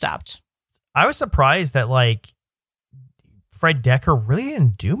 It just stopped. I was surprised that Fred Dekker really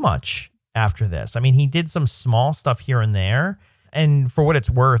didn't do much after this. I mean, he did some small stuff here and there, and for what it's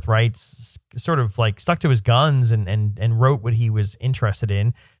worth, right, sort of stuck to his guns and wrote what he was interested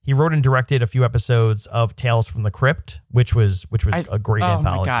in. He wrote and directed a few episodes of Tales from the Crypt, which was a great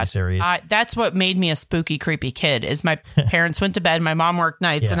anthology series. That's what made me a spooky, creepy kid. Is my parents went to bed, my mom worked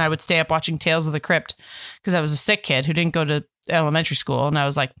nights, and I would stay up watching Tales of the Crypt because I was a sick kid who didn't go to elementary school, and I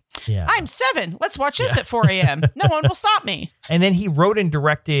was like, I'm 7. Let's watch this at 4 a.m. No one will stop me. And then he wrote and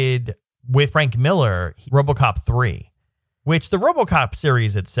directed with Frank Miller RoboCop 3, which the RoboCop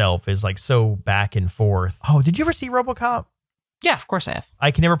series itself is so back and forth. Oh, did you ever see RoboCop? Yeah, of course I have. I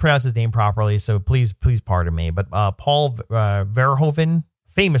can never pronounce his name properly, so please pardon me. But Paul Verhoeven,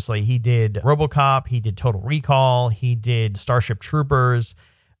 famously, he did RoboCop, he did Total Recall, he did Starship Troopers.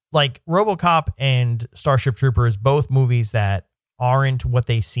 RoboCop and Starship Troopers, both movies that aren't what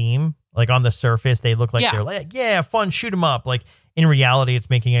they seem. On the surface, they look like they're fun, shoot 'em up. In reality, it's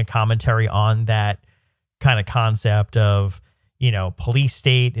making a commentary on that kind of concept of, police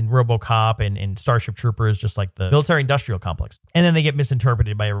state and RoboCop and Starship Troopers, just like the military industrial complex. And then they get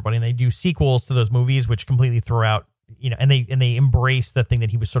misinterpreted by everybody, and they do sequels to those movies, which completely throw out, and they embrace the thing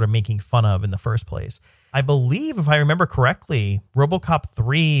that he was sort of making fun of in the first place. I believe, if I remember correctly, RoboCop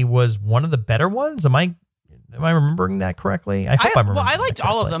 3 was one of the better ones. Am I remembering that correctly? I hope I'm remembering. Well, I liked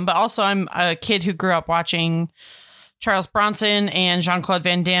all of them, but also I'm a kid who grew up watching Charles Bronson and Jean-Claude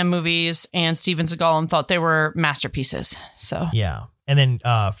Van Damme movies and Steven Seagal and thought they were masterpieces. So yeah. And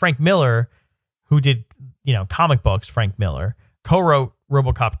then Frank Miller, who did, comic books, Frank Miller, co-wrote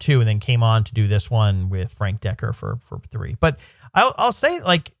RoboCop 2 and then came on to do this one with Frank Dekker for 3. But I'll say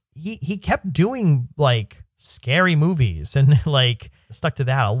he kept doing scary movies and stuck to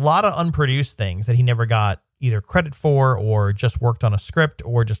that. A lot of unproduced things that he never got either credit for or just worked on a script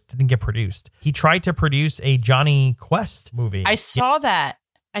or just didn't get produced. He tried to produce a Johnny Quest movie. I saw that,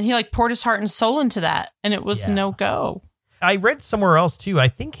 and he poured his heart and soul into that, and it was no go. I read somewhere else too. I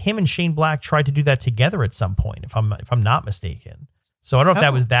think him and Shane Black tried to do that together at some point, if I'm not mistaken. So I don't know if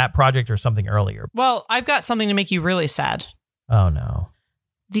that was that project or something earlier. Well, I've got something to make you really sad. Oh no.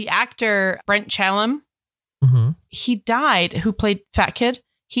 The actor Brent Chalem, he died, who played Fat Kid.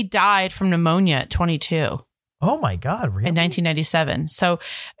 He died from pneumonia at 22. Oh my God, really? In 1997. So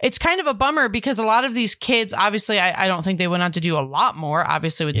it's kind of a bummer because a lot of these kids, obviously, I don't think they went on to do a lot more,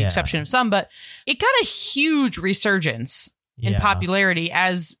 obviously, with the exception of some, but it got a huge resurgence in popularity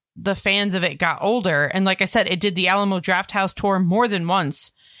as the fans of it got older. And like I said, it did the Alamo Drafthouse tour more than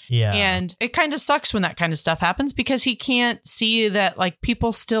once. Yeah. And it kind of sucks when that kind of stuff happens because he can't see that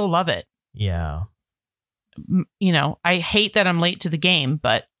people still love it. Yeah. I hate that I'm late to the game,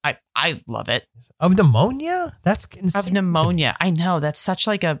 but I love it. Of pneumonia? That's insane. Of pneumonia. I know. That's such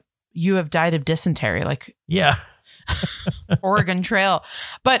you have died of dysentery. Yeah. Oregon Trail.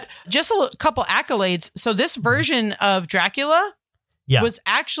 But just a couple accolades. So this version of Dracula was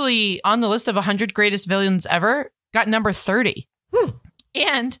actually on the list of 100 greatest villains ever. Got number 30.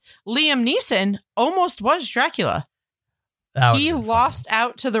 And Liam Neeson almost was Dracula. He lost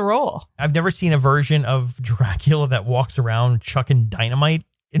out to the role. I've never seen a version of Dracula that walks around chucking dynamite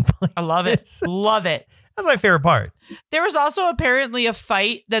in places. I love it. Love it. That's my favorite part. There was also apparently a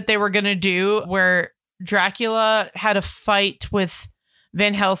fight that they were going to do where Dracula had a fight with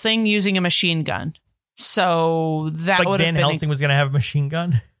Van Helsing using a machine gun. So that would have been... Van Helsing was going to have a machine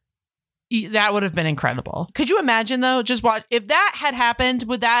gun? That would have been incredible. Could you imagine, though? Just watch. If that had happened,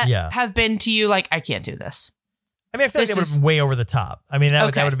 would that have been to you I can't do this? I mean, I feel like that would have been way over the top. I mean, that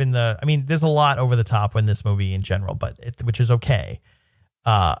would have been there's a lot over the top in this movie in general, but which is okay.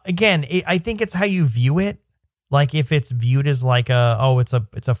 Again, I think it's how you view it. If it's viewed as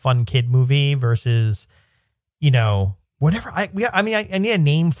it's a fun kid movie versus, whatever. I need a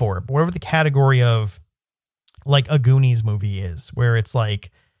name for it, but whatever the category of a Goonies movie is, where it's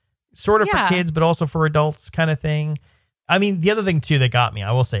sort of for kids, but also for adults kind of thing. I mean, the other thing, too, that got me,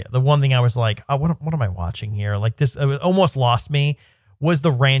 I will say, the one thing I was like, oh, what am I watching here? This it almost lost me was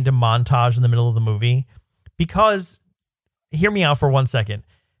the random montage in the middle of the movie. Because, hear me out for 1 second.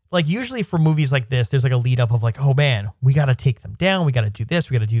 like usually for movies like this, there's like a lead up of like, oh man, we got to take them down. We got to do this.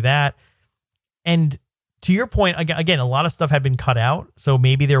 We got to do that. And to your point, again, a lot of stuff had been cut out. So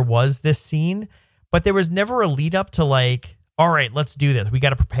maybe there was this scene, but there was never a lead up to like, all right, let's do this. We got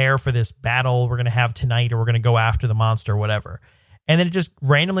to prepare for this battle we're going to have tonight, or we're going to go after the monster or whatever. And then it just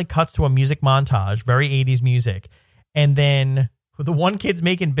randomly cuts to a music montage, very 80s music. And then the one kid's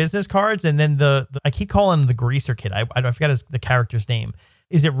making business cards. And then the I keep calling him the greaser kid. I forgot the character's name.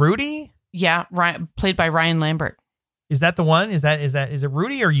 Is it Rudy? Yeah. Ryan, played by Ryan Lambert. Is that the one? Is it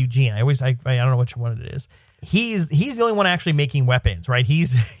Rudy or Eugene? I don't know which one it is. He's the only one actually making weapons, right?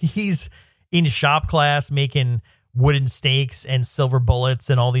 He's in shop class making wooden stakes and silver bullets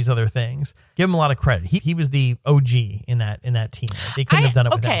and all these other things. Give him a lot of credit. He was the OG in that team. They couldn't have done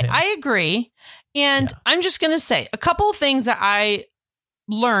it without him. I agree. And I'm just going to say a couple of things that I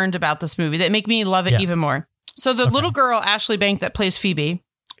learned about this movie that make me love it even more. So the little girl, Ashley Bank, that plays Phoebe,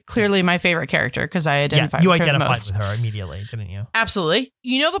 clearly my favorite character because I identified with her the most. With her immediately, didn't you? Absolutely.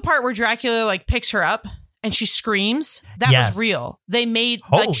 You know the part where Dracula like picks her up and she screams? That was real. They made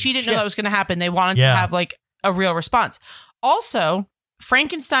like she didn't know that was going to happen. They wanted to have like a real response. Also,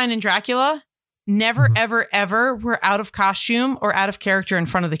 Frankenstein and Dracula never, ever, ever were out of costume or out of character in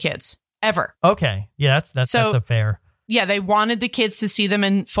front of the kids. Ever. Okay. Yeah, that's a fair. Yeah, they wanted the kids to see them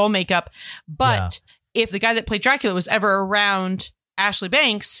in full makeup. But if the guy that played Dracula was ever around Ashley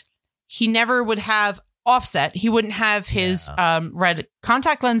Banks, he never would have Offset. He wouldn't have his red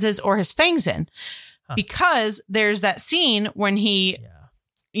contact lenses or his fangs in. Because there's that scene when he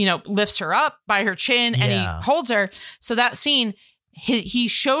lifts her up by her chin and he holds her. So that scene, he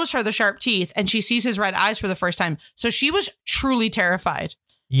shows her the sharp teeth and she sees his red eyes for the first time. So she was truly terrified.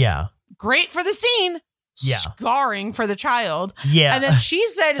 Yeah. Great for the scene. Yeah. Scarring for the child. Yeah. And then she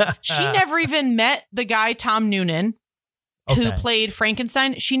said she never even met the guy, Tom Noonan, who played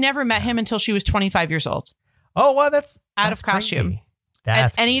Frankenstein. She never met him until she was 25 years old. Oh, wow. That's out of costume. Crazy.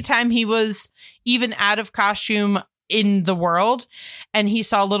 That's anytime he was even out of costume in the world and he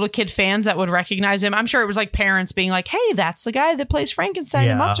saw little kid fans that would recognize him. I'm sure it was like parents being like, hey, that's the guy that plays Frankenstein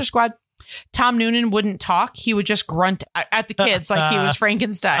in Monster Squad. Tom Noonan wouldn't talk. He would just grunt at the kids like he was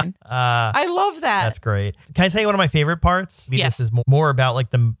Frankenstein. I love that. That's great. Can I tell you one of my favorite parts? Yes. This is more about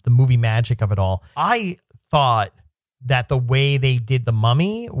like the movie magic of it all. I thought that the way they did the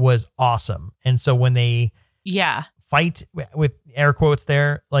Mummy was awesome. And so when they fight with air quotes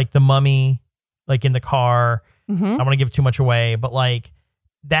there, like the Mummy, like in the car, I don't want to give too much away, but like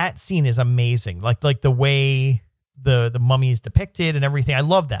that scene is amazing. Like the way the Mummy is depicted and everything. I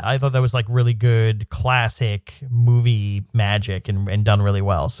love that. I thought that was like really good classic movie magic and done really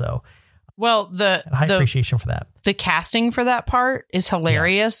well. So, well, the appreciation for that. The casting for that part is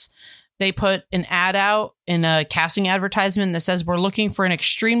hilarious. They put an ad out in a casting advertisement that says, we're looking for an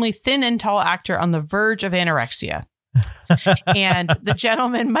extremely thin and tall actor on the verge of anorexia. And the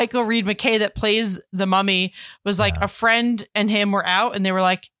gentleman, Michael Reed McKay, that plays the Mummy, was like a friend and him were out and they were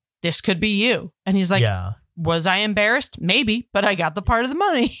like, this could be you. And he's like, was I embarrassed? Maybe, but I got the part of the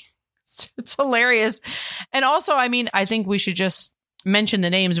money. It's hilarious. And also, I mean, I think we should just mention the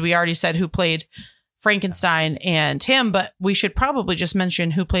names. We already said who played Frankenstein and him, but we should probably just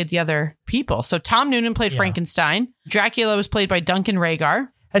mention who played the other people. So Tom Noonan played Frankenstein. Dracula was played by Duncan Rhaegar.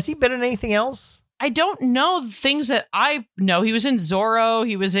 Has he been in anything else? I don't know things that I know. He was in Zorro.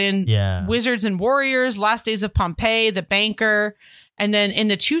 He was in Wizards and Warriors, Last Days of Pompeii, The Banker. And then in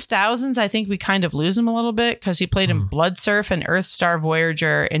the 2000s, I think we kind of lose him a little bit because he played in Blood Surf and Earthstar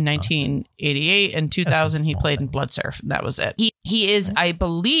Voyager in 1988. And 2000, he played in Blood Surf. And that was it. He is, I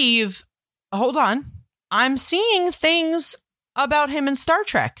believe, hold on. I'm seeing things about him in Star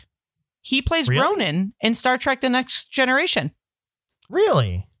Trek. He plays Ronan in Star Trek The Next Generation.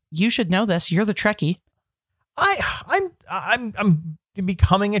 Really? You should know this. You're the Trekkie. I'm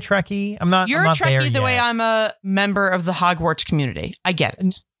becoming a Trekkie. I'm not. You're a Trekkie the way I'm a member of the Hogwarts community. I get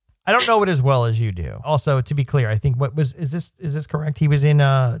it. I don't know it as well as you do. Also, to be clear, I think is this correct? He was in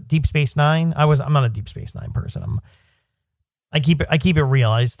Deep Space Nine. I'm not a Deep Space Nine person. I keep it real.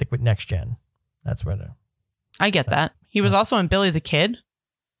 I stick with Next Gen. That's where I get that. He was also in Billy the Kid.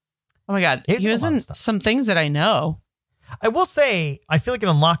 Oh my God. He was in some things that I know. I will say, I feel like it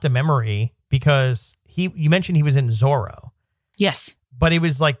unlocked a memory because you mentioned he was in Zorro. Yes. But it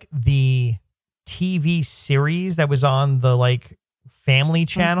was like the TV series that was on the like Family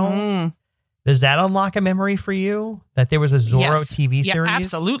Channel. Mm-hmm. Does that unlock a memory for you that there was a Zorro TV series? Yeah,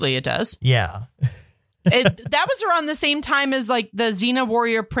 absolutely. It does. Yeah. That was around the same time as like the Xena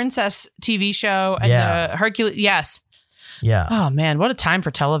Warrior Princess TV show and the Hercules. Yes. Yeah. Oh, man, what a time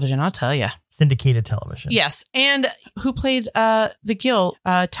for television, I'll tell you. Syndicated television. Yes. And who played the Gill?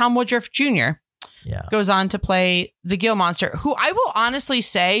 Tom Woodruff Jr. Yeah. goes on to play the Gill monster, who I will honestly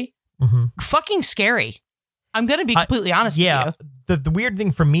say, fucking scary. I'm going to be completely honest with you. The weird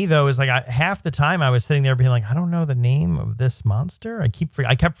thing for me, though, is like half the time I was sitting there being like, I don't know the name of this monster.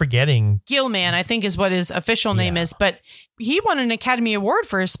 I kept forgetting. Gillman, I think, is what his official name is. But he won an Academy Award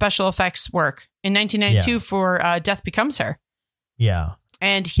for his special effects work in 1992 for Death Becomes Her. Yeah.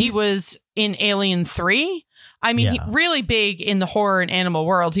 And he was in Alien 3. I mean, really big in the horror and animal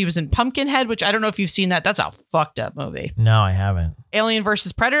world. He was in Pumpkinhead, which I don't know if you've seen that. That's a fucked up movie. No, I haven't. Alien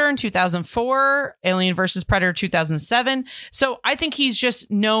vs. Predator in 2004. Alien vs. Predator 2007. So I think he's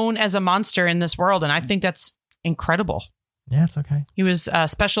just known as a monster in this world. And I think that's incredible. Yeah, it's okay. He was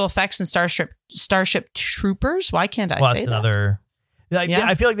special effects in Starship Troopers. Why can't I say that's that? another...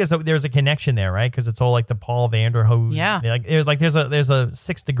 I feel like there's a connection there, right? Because it's all like the Paul Vanderhoof. Yeah. There's a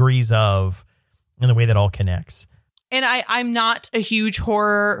 6 degrees of... in the way that all connects. And I'm not a huge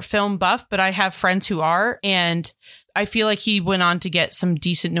horror film buff, but I have friends who are. And I feel like he went on to get some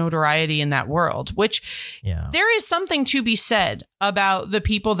decent notoriety in that world, which there is something to be said about the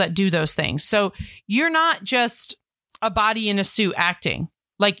people that do those things. So you're not just a body in a suit acting.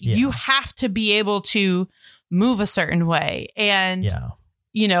 Like you have to be able to move a certain way and,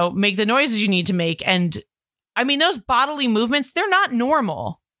 make the noises you need to make. And I mean, those bodily movements, they're not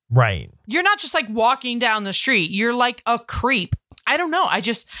normal. Right. You're not just like walking down the street. You're like a creep. I don't know.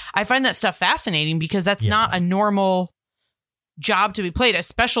 I find that stuff fascinating because that's not a normal job to be played. A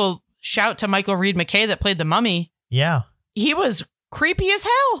special shout to Michael Reed McKay that played the Mummy. Yeah. He was creepy as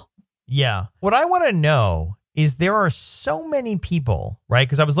hell. Yeah. What I want to know is there are so many people, right?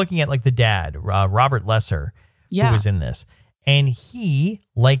 Because I was looking at like the dad, Robert Lesser, who was in this. And he,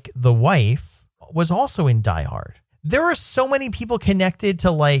 like the wife, was also in Die Hard. There are so many people connected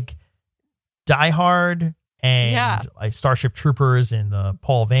to like Die Hard and like Starship Troopers and the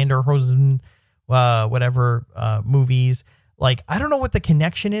Paul Vanderhoof, movies. Like, I don't know what the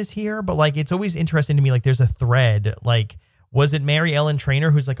connection is here, but like, it's always interesting to me. Like, there's a thread. Like, was it Mary Ellen Trainor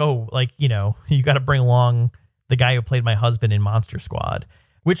who's like, oh, like, you got to bring along the guy who played my husband in Monster Squad,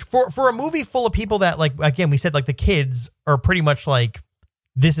 which for a movie full of people that like, again, we said like the kids are pretty much like,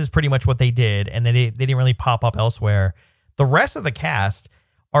 this is pretty much what they did. And they didn't really pop up elsewhere. The rest of the cast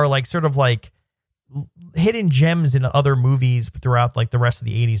are like sort of like hidden gems in other movies throughout like the rest of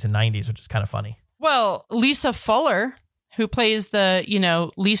the 80s and 90s, which is kind of funny. Well, Lisa Fuller, who plays the,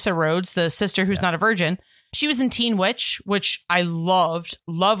 Lisa Rhodes, the sister who's not a virgin. She was in Teen Witch, which I loved.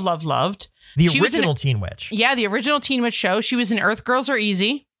 The original Teen Witch. Yeah, the original Teen Witch show. She was in Earth Girls Are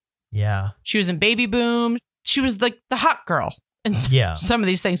Easy. Yeah. She was in Baby Boom. She was like the hot girl in some of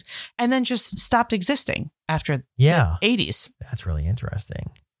these things. And then just stopped existing after the 80s. That's really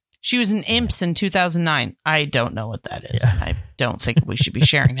interesting. She was in Imps in 2009. I don't know what that is. I don't think we should be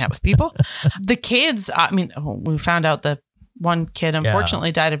sharing that with people. The kids, we found out that one kid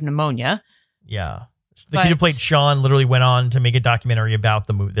unfortunately died of pneumonia. Yeah. The kid who played Sean literally went on to make a documentary about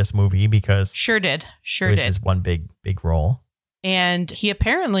this movie because sure did. It was his one big role. And he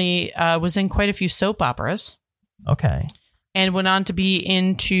apparently was in quite a few soap operas. Okay. And went on to be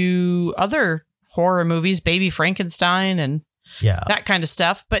into other horror movies, Baby Frankenstein and that kind of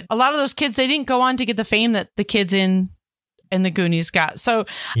stuff. But a lot of those kids, they didn't go on to get the fame that the kids in the Goonies got. So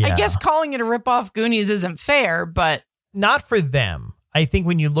I guess calling it a ripoff Goonies isn't fair, but not for them. I think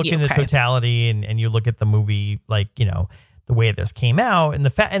when you look in the totality and you look at the movie, like, the way this came out and the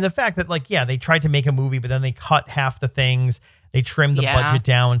fact that like, they tried to make a movie, but then they cut half the things. They trimmed the budget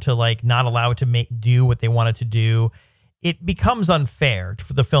down to like not allow it to do what they wanted to do. It becomes unfair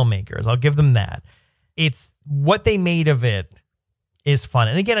for the filmmakers. I'll give them that. It's what they made of it is fun.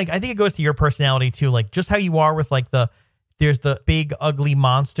 And again, I think it goes to your personality too. Like just how you are with like there's the big ugly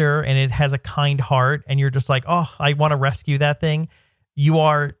monster and it has a kind heart and you're just like, oh, I want to rescue that thing. You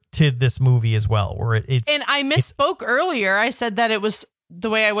are to this movie as well, where it's. And I misspoke earlier. I said that it was the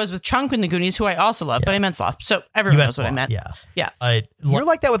way I was with Chunk in the Goonies, who I also love, but I meant Sloth. So everyone knows what I meant. Yeah. You're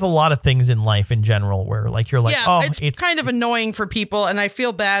like that with a lot of things in life in general, where like you're like, it's kind of annoying for people, and I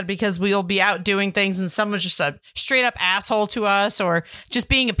feel bad because we'll be out doing things, and someone's just a straight up asshole to us, or just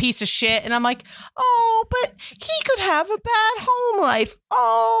being a piece of shit, and I'm like, oh, but he could have a bad home life.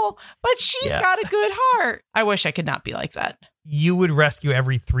 Oh, but she's got a good heart. I wish I could not be like that. You would rescue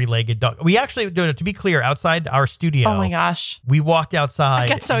every 3-legged dog. We actually, to be clear, outside our studio. Oh my gosh. We walked outside. I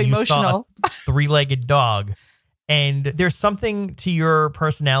got so emotional. You saw a 3-legged dog. And there's something to your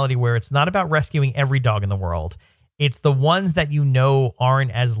personality where it's not about rescuing every dog in the world. It's the ones that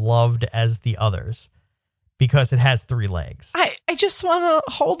aren't as loved as the others. because it has 3 legs. I just want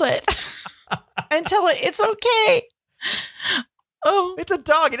to hold it and tell it it's okay. Oh, It's a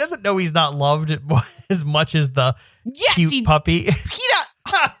dog. He doesn't know he's not loved as much as the cute puppy.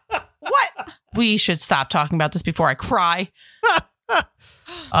 Peter, what? We should stop talking about this before I cry.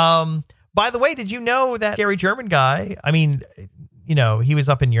 By the way, did you know that Gary German guy, I mean, you know, he was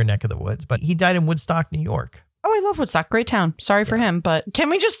up in your neck of the woods, but he died in Woodstock, New York. Oh, I love Woodstock. Great town. Sorry for him, but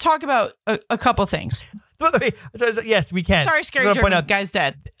can we just talk about a couple things? Yes, we can. Sorry, Scary German guy's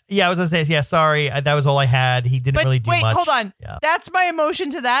dead. Yeah, I was going to say, yeah, sorry. That was all I had. He didn't really do much. Wait, hold on. Yeah. That's my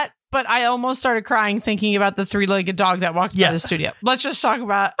emotion to that, but I almost started crying thinking about the 3-legged dog that walked by the studio. Let's just talk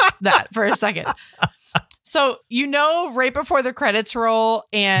about that for a second. So, you know, right before the credits roll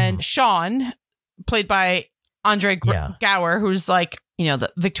and Sean, played by Andre Gower, who's like, you know,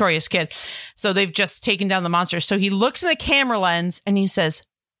 the victorious kid. So they've just taken down the monsters. So he looks in the camera lens and he says,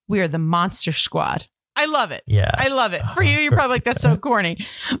 "We are the Monster Squad." I love it. Yeah. I love it. For you, you're probably like, that's so corny.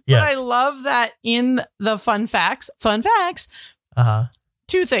 Yeah. But I love that in the fun facts,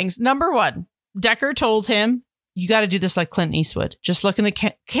 2 things. Number 1, Decker told him, you got to do this like Clint Eastwood. Just look in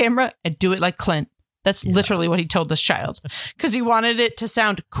the camera and do it like Clint. That's literally what he told this child, because he wanted it to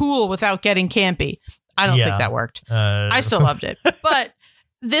sound cool without getting campy. I don't think that worked. I still loved it. But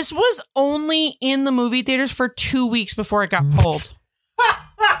this was only in the movie theaters for 2 weeks before it got pulled.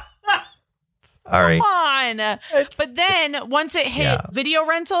 Sorry. Come on. But then once it hit video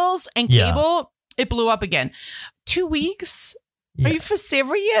rentals and cable, it blew up again. 2 weeks? Yeah. Are you for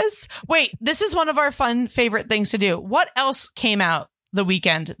serious? Wait, this is one of our fun favorite things to do. What else came out the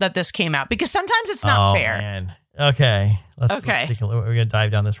weekend that this came out? Because sometimes it's not fair. Man. Okay. Let's take a look. We're going to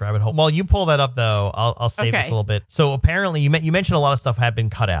dive down this rabbit hole. While you pull that up, though, I'll save this a little bit. So apparently you mentioned a lot of stuff had been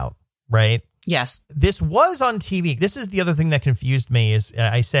cut out, right? Yes. This was on TV. This is the other thing that confused me is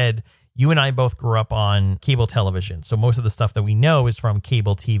I said, you and I both grew up on cable television. So most of the stuff that we know is from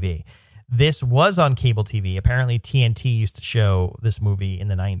cable TV. This was on cable TV. Apparently TNT used to show this movie in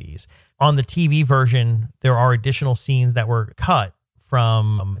the 90s. On the TV version, there are additional scenes that were cut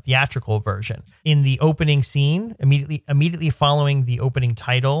from theatrical version. In the opening scene, immediately following the opening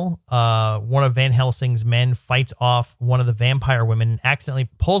title, one of Van Helsing's men fights off one of the vampire women and accidentally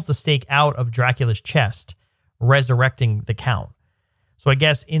pulls the stake out of Dracula's chest, resurrecting the Count. So I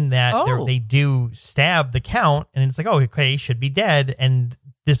guess in that they do stab the Count, and it's like, oh, okay, he should be dead. And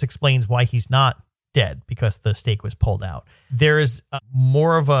this explains why he's not dead, because the stake was pulled out. There is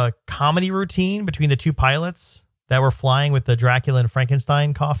more of a comedy routine between the 2 pilots that were flying with the Dracula and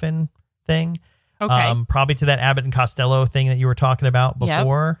Frankenstein coffin thing. Okay. Probably to that Abbott and Costello thing that you were talking about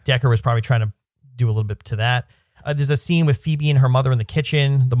before. Yep. Decker was probably trying to do a little bit to that. There's a scene with Phoebe and her mother in the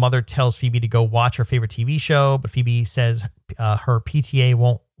kitchen. The mother tells Phoebe to go watch her favorite TV show, but Phoebe says her PTA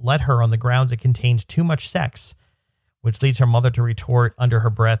won't let her on the grounds it contains too much sex, which leads her mother to retort under her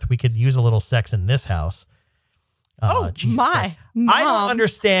breath, "We could use a little sex in this house." Jesus Christ. Mom. I don't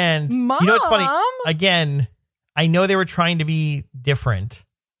understand. Mom. You know what's funny? Again, I know they were trying to be different,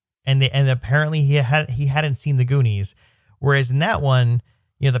 and apparently he hadn't seen the Goonies, whereas in that one,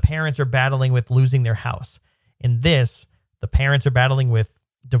 you know, the parents are battling with losing their house. In this, the parents are battling with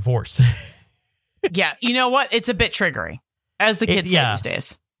divorce. Yeah, you know what? It's a bit triggering, as the kids say these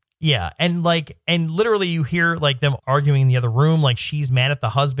days. Yeah, and literally you hear like them arguing in the other room, like she's mad at the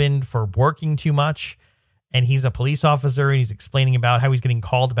husband for working too much, and he's a police officer, and he's explaining about how he's getting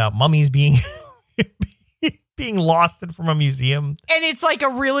called about mummies being being lost from a museum. And it's like a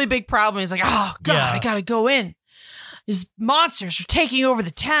really big problem. He's like, oh, God, I got to go in. These monsters are taking over the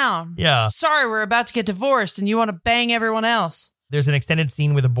town. Yeah. Sorry, we're about to get divorced and you want to bang everyone else. There's an extended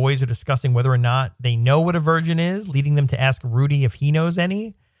scene where the boys are discussing whether or not they know what a virgin is, leading them to ask Rudy if he knows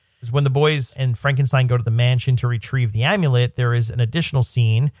any. When the boys and Frankenstein go to the mansion to retrieve the amulet, there is an additional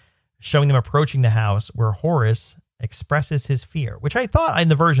scene showing them approaching the house where Horace expresses his fear, which I thought in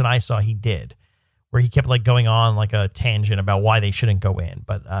the version I saw he did, where he kept like going on like a tangent about why they shouldn't go in.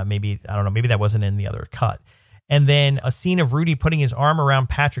 But maybe, I don't know, maybe that wasn't in the other cut. And then a scene of Rudy putting his arm around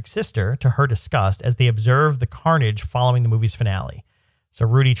Patrick's sister to her disgust as they observe the carnage following the movie's finale. So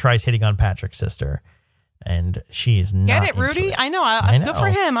Rudy tries hitting on Patrick's sister, and she is not Get it, Rudy? It. I know. Good for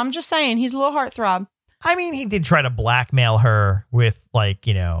him. I'm just saying, he's a little heartthrob. I mean, he did try to blackmail her with like,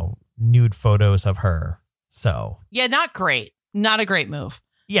 you know, nude photos of her. So yeah, not great. Not a great move.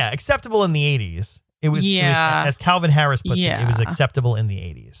 Yeah, acceptable in the 80s. It was as Calvin Harris puts it, it was acceptable in the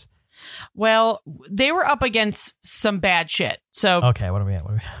 80s. Well, they were up against some bad shit. So okay, what are we at?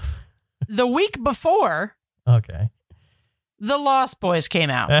 The week before, The Lost Boys came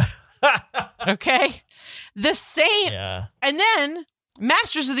out. Okay, the same, and then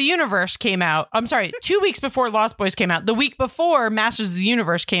Masters of the Universe came out. I'm sorry, 2 weeks before Lost Boys came out. The week before Masters of the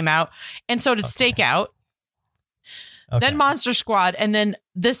Universe came out, and so did Stakeout. Okay. Then Monster Squad, and then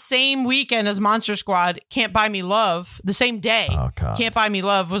the same weekend as Monster Squad, Can't Buy Me Love, the same day, Can't Buy Me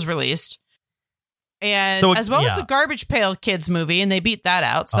Love was released. And so, as well as the Garbage Pail Kids movie, and they beat that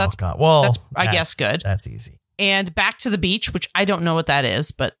out. So that's I guess good. That's easy. And Back to the Beach, which I don't know what that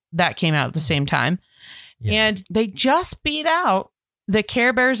is, but that came out at the same time. Yeah. And they just beat out the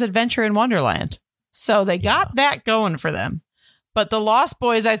Care Bears Adventure in Wonderland. So they got that going for them. But the Lost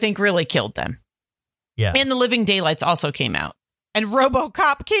Boys, I think, really killed them. Yeah. And The Living Daylights also came out. And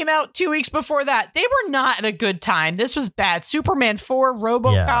RoboCop came out 2 weeks before that. They were not at a good time. This was bad. Superman 4,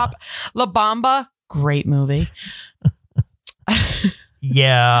 RoboCop, La Bamba. Great movie.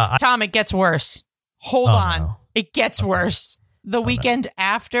 Tom, it gets worse. Hold on. No. It gets worse. The weekend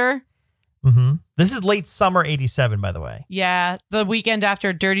after. Mm-hmm. This is late summer 87, by the way. Yeah. The weekend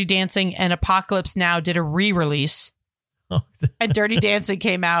after, Dirty Dancing and Apocalypse Now did a re-release. And Dirty Dancing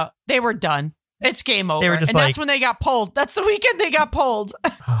came out. They were done. It's game over. And that's when they got pulled. That's the weekend they got pulled.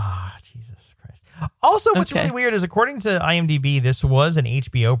 Jesus Christ. Also, what's really weird is, according to IMDb, this was an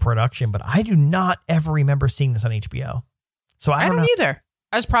HBO production, but I do not ever remember seeing this on HBO. So I don't know. Either.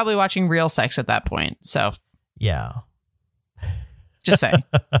 I was probably watching Real Sex at that point. So yeah. Just saying.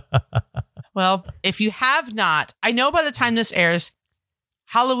 Well, if you have not, I know by the time this airs,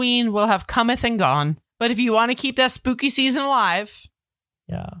 Halloween will have cometh and gone. But if you want to keep that spooky season alive,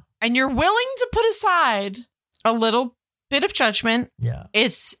 and you're willing to put aside a little bit of judgment,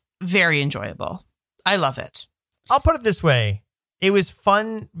 it's very enjoyable. I love it. I'll put it this way. It was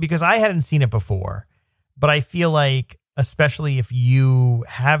fun because I hadn't seen it before, but I feel like, especially if you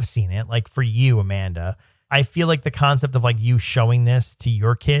have seen it, like for you, Amanda, I feel like the concept of like you showing this to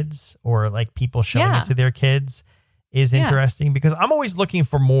your kids or like people showing it to their kids is interesting, because I'm always looking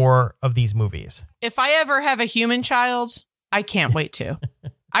for more of these movies. If I ever have a human child, I can't wait to.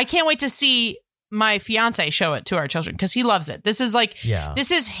 I can't wait to see my fiance show it to our children, because he loves it. This is like,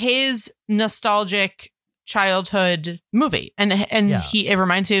 this is his nostalgic childhood movie. And it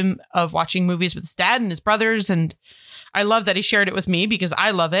reminds him of watching movies with his dad and his brothers. And I love that he shared it with me because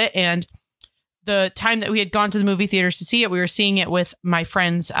I love it. And the time that we had gone to the movie theaters to see it, we were seeing it with my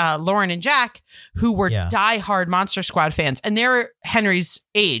friends, Lauren and Jack, who were diehard Monster Squad fans, and they're Henry's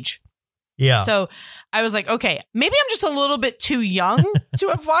age. Yeah. So I was like, okay, maybe I'm just a little bit too young to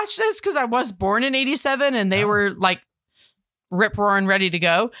have watched this, because I was born in 87 and they were like rip roaring ready to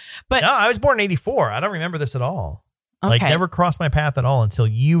go. But no, I was born in 84. I don't remember this at all. Okay. Like, never crossed my path at all until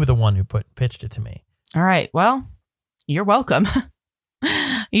you were the one who pitched it to me. All right. Well, you're welcome.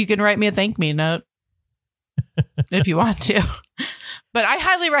 You can write me a thank me note if you want to. But I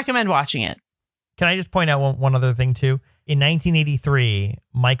highly recommend watching it. Can I just point out one other thing, too? In 1983,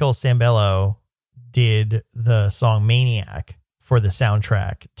 Michael Sambello did the song Maniac for the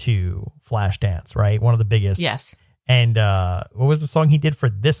soundtrack to Flashdance, right? One of the biggest. Yes. And what was the song he did for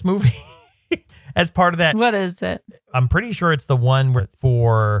this movie? As part of that. What is it? I'm pretty sure it's the one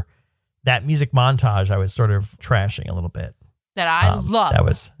for that music montage I was sort of trashing a little bit. That I love. That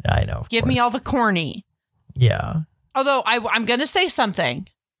was, I know. Give me all the corny. Yeah. Although I'm going to say something.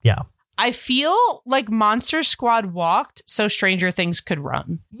 Yeah. I feel like Monster Squad walked so Stranger Things could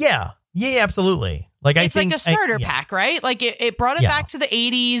run. Yeah. Yeah, absolutely. Like, it's like a starter pack, right? Like it brought it back to the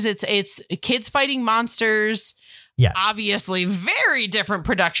 80s. It's kids fighting monsters. Yes. Obviously, very different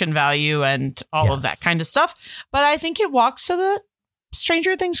production value and all of that kind of stuff. But I think it walks so that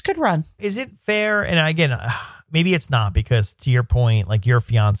Stranger Things could run. Is it fair? And again, maybe it's not, because to your point, like your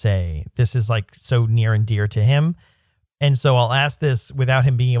fiance, this is like so near and dear to him. And so I'll ask this without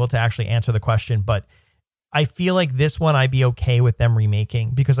him being able to actually answer the question. But I feel like this one I'd be okay with them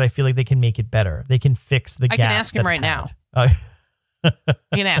remaking, because I feel like they can make it better. They can fix the gaps. I can ask him right now. You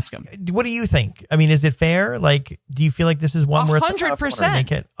can ask him. What do you think? I mean, is it fair? Like, do you feel like this is one where it's 100%?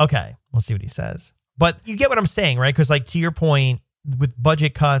 Make it? Okay, let's see what he says. But you get what I'm saying, right? Because like, to your point, with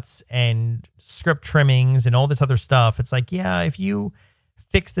budget cuts and script trimmings and all this other stuff, it's like, yeah, if you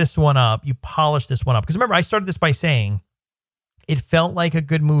fix this one up, you polish this one up. Because remember, I started this by saying it felt like a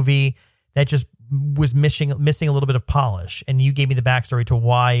good movie that just was missing a little bit of polish. And you gave me the backstory to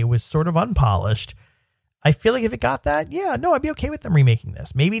why it was sort of unpolished. I feel like if it got that, I'd be okay with them remaking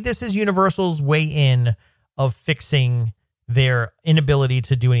this. Maybe this is Universal's way in of fixing their inability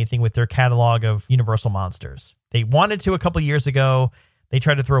to do anything with their catalog of Universal monsters. They wanted to a couple years ago. They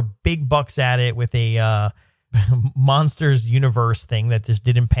tried to throw big bucks at it with a Monsters Universe thing that just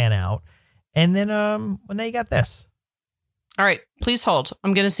didn't pan out. And then now you got this. All right, please hold.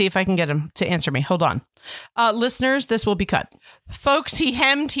 I'm going to see if I can get him to answer me. Hold on. Listeners, this will be cut. Folks, he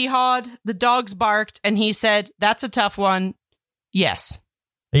hemmed, he hawed, the dogs barked, and he said, that's a tough one. Yes.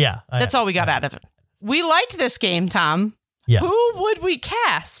 Yeah. That's all we got out of it. We like this game, Tom. Yeah. Who would we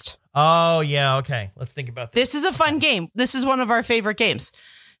cast? Oh, yeah. Okay. Let's think about this. This is a fun game. This is one of our favorite games.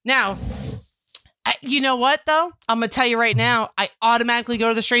 Now, you know what, though? I'm going to tell you right now, I automatically go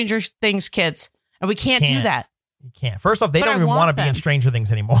to the Stranger Things kids, and we can't do that. You can't. First off, they But don't I even want want to be them. in Stranger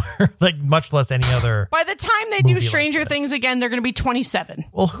Things anymore, like much less any other. By the time they do movie Stranger like this. Things again, they're going to be 27.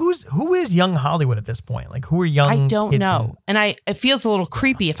 Well, who is young Hollywood at this point? Like, who are young? I don't kids know. And it feels a little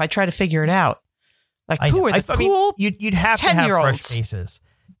creepy if I try to figure it out. Like, who are the cool you'd have to have 10-year-olds? fresh faces.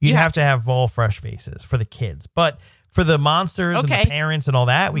 You'd have to have all fresh faces for the kids. But for the monsters and the parents and all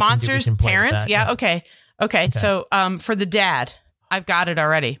that, monsters, we can play parents, with that. Okay. So, for the dad, I've got it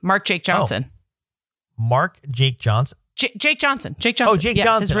already. Mark Jake Johnson. Mark Jake Johnson. Jake Johnson. Oh, Jake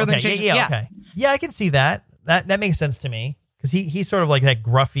Johnson. his real name's Okay. Jake- Okay. Yeah, I can see that. That makes sense to me. Because he's sort of like that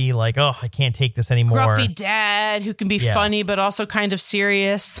gruffy, like, oh, I can't take this anymore. Gruffy dad who can be funny, but also kind of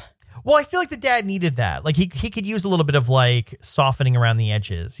serious. Well, I feel like the dad needed that. Like, he could use a little bit of, like, softening around the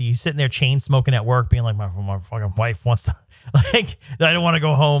edges. He's sitting there chain smoking at work, being like, my fucking wife wants to, like, I don't want to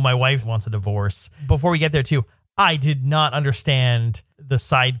go home. My wife wants a divorce. Before we get there, too, I did not understand the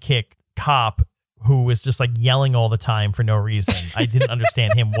sidekick cop who was just, like, yelling all the time for no reason. I didn't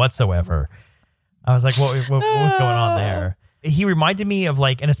understand him whatsoever. I was like, what was going on there? He reminded me of,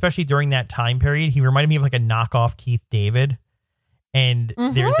 like, and especially during that time period, he reminded me of, like, a knockoff Keith David. And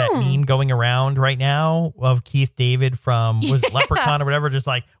there's that meme going around right now of Keith David from was it Leprechaun or whatever, just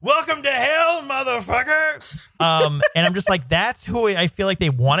like, welcome to hell, motherfucker. And I'm just like, that's who I feel like they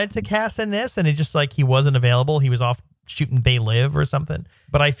wanted to cast in this. And it just like he wasn't available. He was off shooting They Live or something.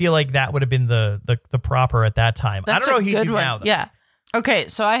 But I feel like that would have been the proper at that time. That's I don't know who a you good do one. now, though. Yeah. Okay,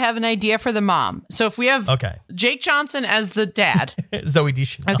 so I have an idea for the mom. So if we have Jake Johnson as the dad. Zooey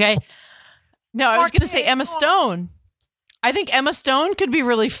Deschanel. Okay. No, I was going to say Emma Stone. I think Emma Stone could be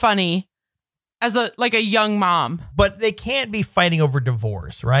really funny as a young mom. But they can't be fighting over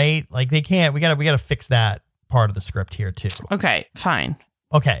divorce, right? Like they can't. We got to fix that part of the script here too. Okay, fine.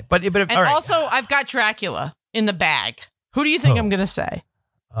 Okay, but and all right. Also, I've got Dracula in the bag. Who do you think I'm going to say?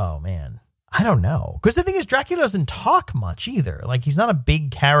 Oh man, I don't know. Because the thing is, Dracula doesn't talk much either. Like he's not a big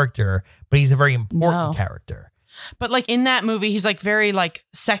character, but he's a very important character. But like in that movie, he's like very like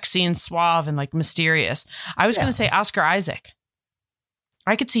sexy and suave and like mysterious. I was going to say Oscar Isaac.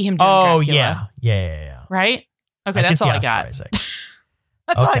 I could see him doing Dracula. Yeah. Right? Okay, that's all I got.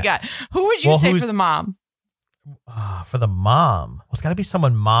 That's all I got. Who would you say for the mom? For the mom. Well, it's got to be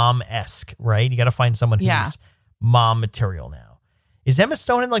someone mom-esque, right? You got to find someone who's mom material now. Is Emma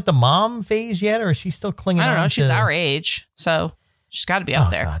Stone in like the mom phase yet, or is she still clinging on? I don't know. She's our age, so she's got to be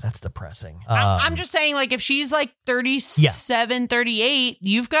up there. God, that's depressing. I'm just saying, like, if she's like 37, 38,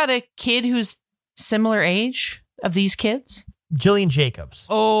 you've got a kid who's similar age of these kids. Jillian Jacobs.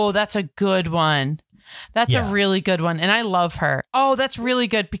 Oh, that's a good one. That's a really good one. And I love her. Oh, that's really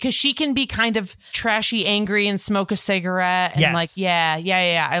good because she can be kind of trashy, angry and smoke a cigarette. And like,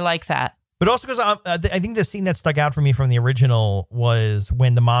 yeah. I like that. But also because I think the scene that stuck out for me from the original was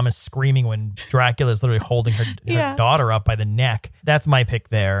when the mom is screaming when Dracula is literally holding her daughter up by the neck. That's my pick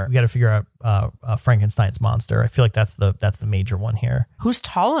there. We got to figure out Frankenstein's monster. I feel like that's the major one here. Who's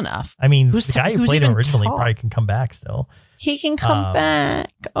tall enough? I mean, the guy who played him originally tall? Probably can come back still. He can come back.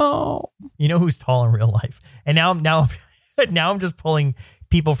 Oh, you know who's tall in real life? And now I'm just pulling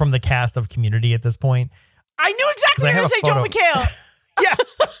people from the cast of Community at this point. I knew exactly what you were going to say, Joel McHale. Yeah.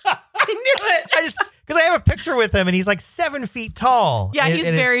 I knew it. Because I have a picture with him and he's like 7 feet tall. Yeah,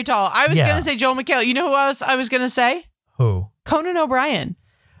 he's very tall. I was going to say Joel McHale. You know who else I was going to say? Who? Conan O'Brien.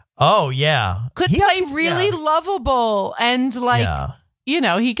 Oh, yeah. Could play really lovable and like, you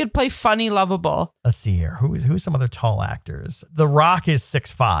know, he could play funny, lovable. Let's see here. Who's some other tall actors? The Rock is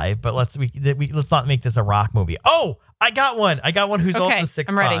 6'5", but let's not make this a Rock movie. Oh, I got one who's also 6'5".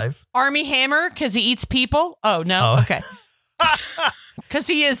 I'm ready. Armie Hammer, because he eats people. Oh, no. Okay. Because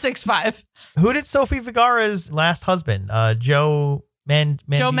he is 6'5". Who did Sophie Vergara's last husband? Joe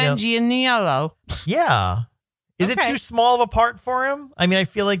Manganiello. Yeah. Is it too small of a part for him? I mean, I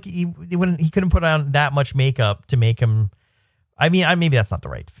feel like he couldn't put on that much makeup to make him. I mean, maybe that's not the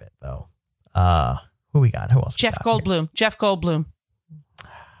right fit though. Who we got? Who else? Jeff Goldblum. Jeff Goldblum.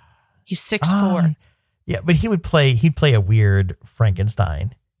 He's 6'4". Yeah, but he'd play a weird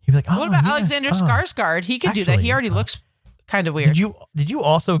Frankenstein. He'd be like, what about Alexander Skarsgård? He could do that. He already looks kind of weird. Did you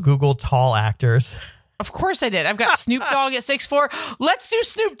also Google tall actors? Of course I did. I've got Snoop Dogg at 6'4". Let's do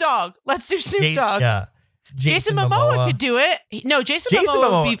Snoop Dogg. Yeah. Jason Momoa could do it. No, Jason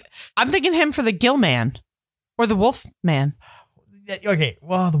Momoa would be, I'm thinking him for the Gill Man or the Wolf Man. Okay,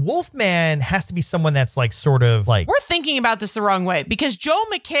 well, the Wolf Man has to be someone that's like sort of like... We're thinking about this the wrong way because Joel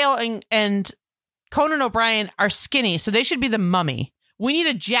McHale and Conan O'Brien are skinny, so they should be the Mummy. We need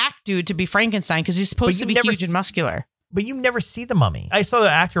a jack dude to be Frankenstein because he's supposed to be huge and muscular. But you never see the Mummy. I saw the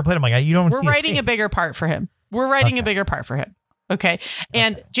actor play him. Like, you don't. We're writing a bigger part for him. Okay.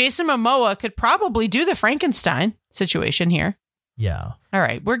 And Jason Momoa could probably do the Frankenstein situation here. Yeah. All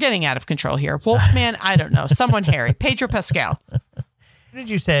right. We're getting out of control here. Wolfman, I don't know. Someone hairy. Pedro Pascal. What did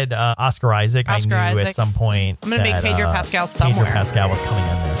you said? Oscar Isaac. I knew at some point. I'm going to make Pedro Pascal somewhere. Pedro Pascal was coming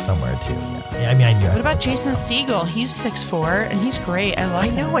in there somewhere too. Yeah. I mean, I knew. What about Jason Segel? He's 6'4" and he's great. I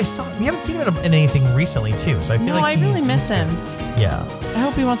know. I saw. We haven't seen him in anything recently too. So I feel like I really miss him. Yeah. I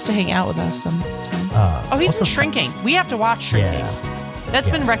hope he wants to hang out with us sometime. He's in Shrinking. We have to watch Shrinking. Yeah. That's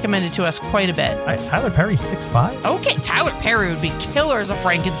been recommended to us quite a bit. Tyler Perry's 6'5". Okay, Tyler Perry would be killer as a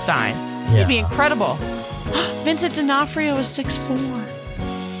Frankenstein. Yeah. He'd be incredible. Vincent D'Onofrio is 6'4".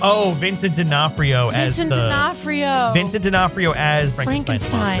 Oh, Vincent D'Onofrio as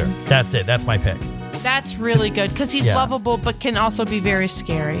Frankenstein monster. That's it. That's my pick. That's really good because he's lovable, but can also be very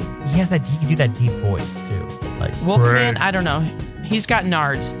scary. He can do that deep voice too. Like Wolfman, I don't know. He's got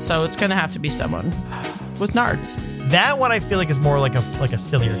nards, so it's going to have to be someone with nards. That one I feel like is more like a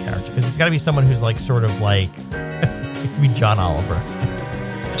sillier character because it's got to be someone who's like sort of like it could be John Oliver.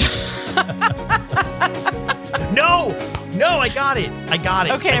 No, I got it.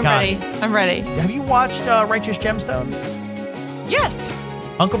 Okay, I'm ready. Have you watched Righteous Gemstones? Yes.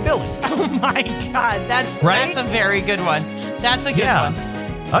 Uncle Billy. Oh my God, that's a very good one. That's a good one.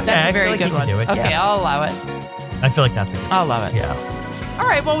 Okay, that's a very good one. Okay, I'll allow it. I feel like that's a good one. I'll allow it. Yeah. All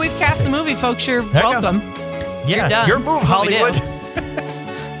right, well, we've cast the movie, folks. You're welcome. Yeah, you're done. Your move, Hollywood.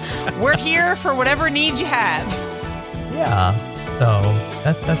 We're here for whatever needs you have. Yeah. So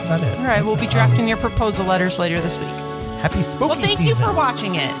that's about it. All right, we'll be drafting your proposal letters later this week. Happy spooky season. Well, thank you for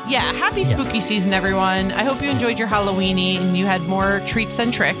watching it. Yeah, happy spooky season, everyone. I hope you enjoyed your Halloweeny and you had more treats than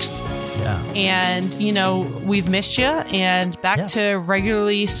tricks. Yeah. And, we've missed you and back to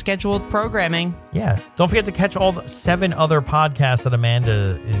regularly scheduled programming. Yeah. Don't forget to catch all the 7 other podcasts that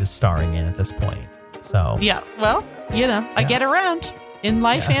Amanda is starring in at this point. So. Yeah. Well, I get around in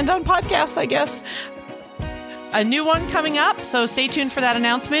life and on podcasts, I guess. A new one coming up, so stay tuned for that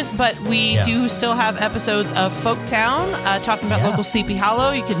announcement. But we do still have episodes of Folktown talking about local Sleepy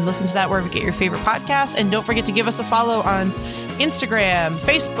Hollow. You can listen to that wherever you get your favorite podcasts. And don't forget to give us a follow on Instagram,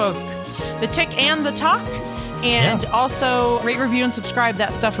 Facebook, The Tick and The Talk. And also rate, review, and subscribe.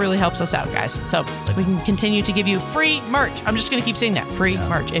 That stuff really helps us out, guys. So we can continue to give you free merch. I'm just going to keep saying that. Free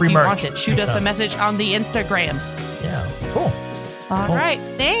merch. If you want it, shoot us a message on the Instagrams. Yeah. Cool. All right.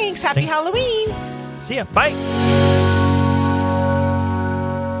 Thanks. Happy Halloween. See ya. Bye.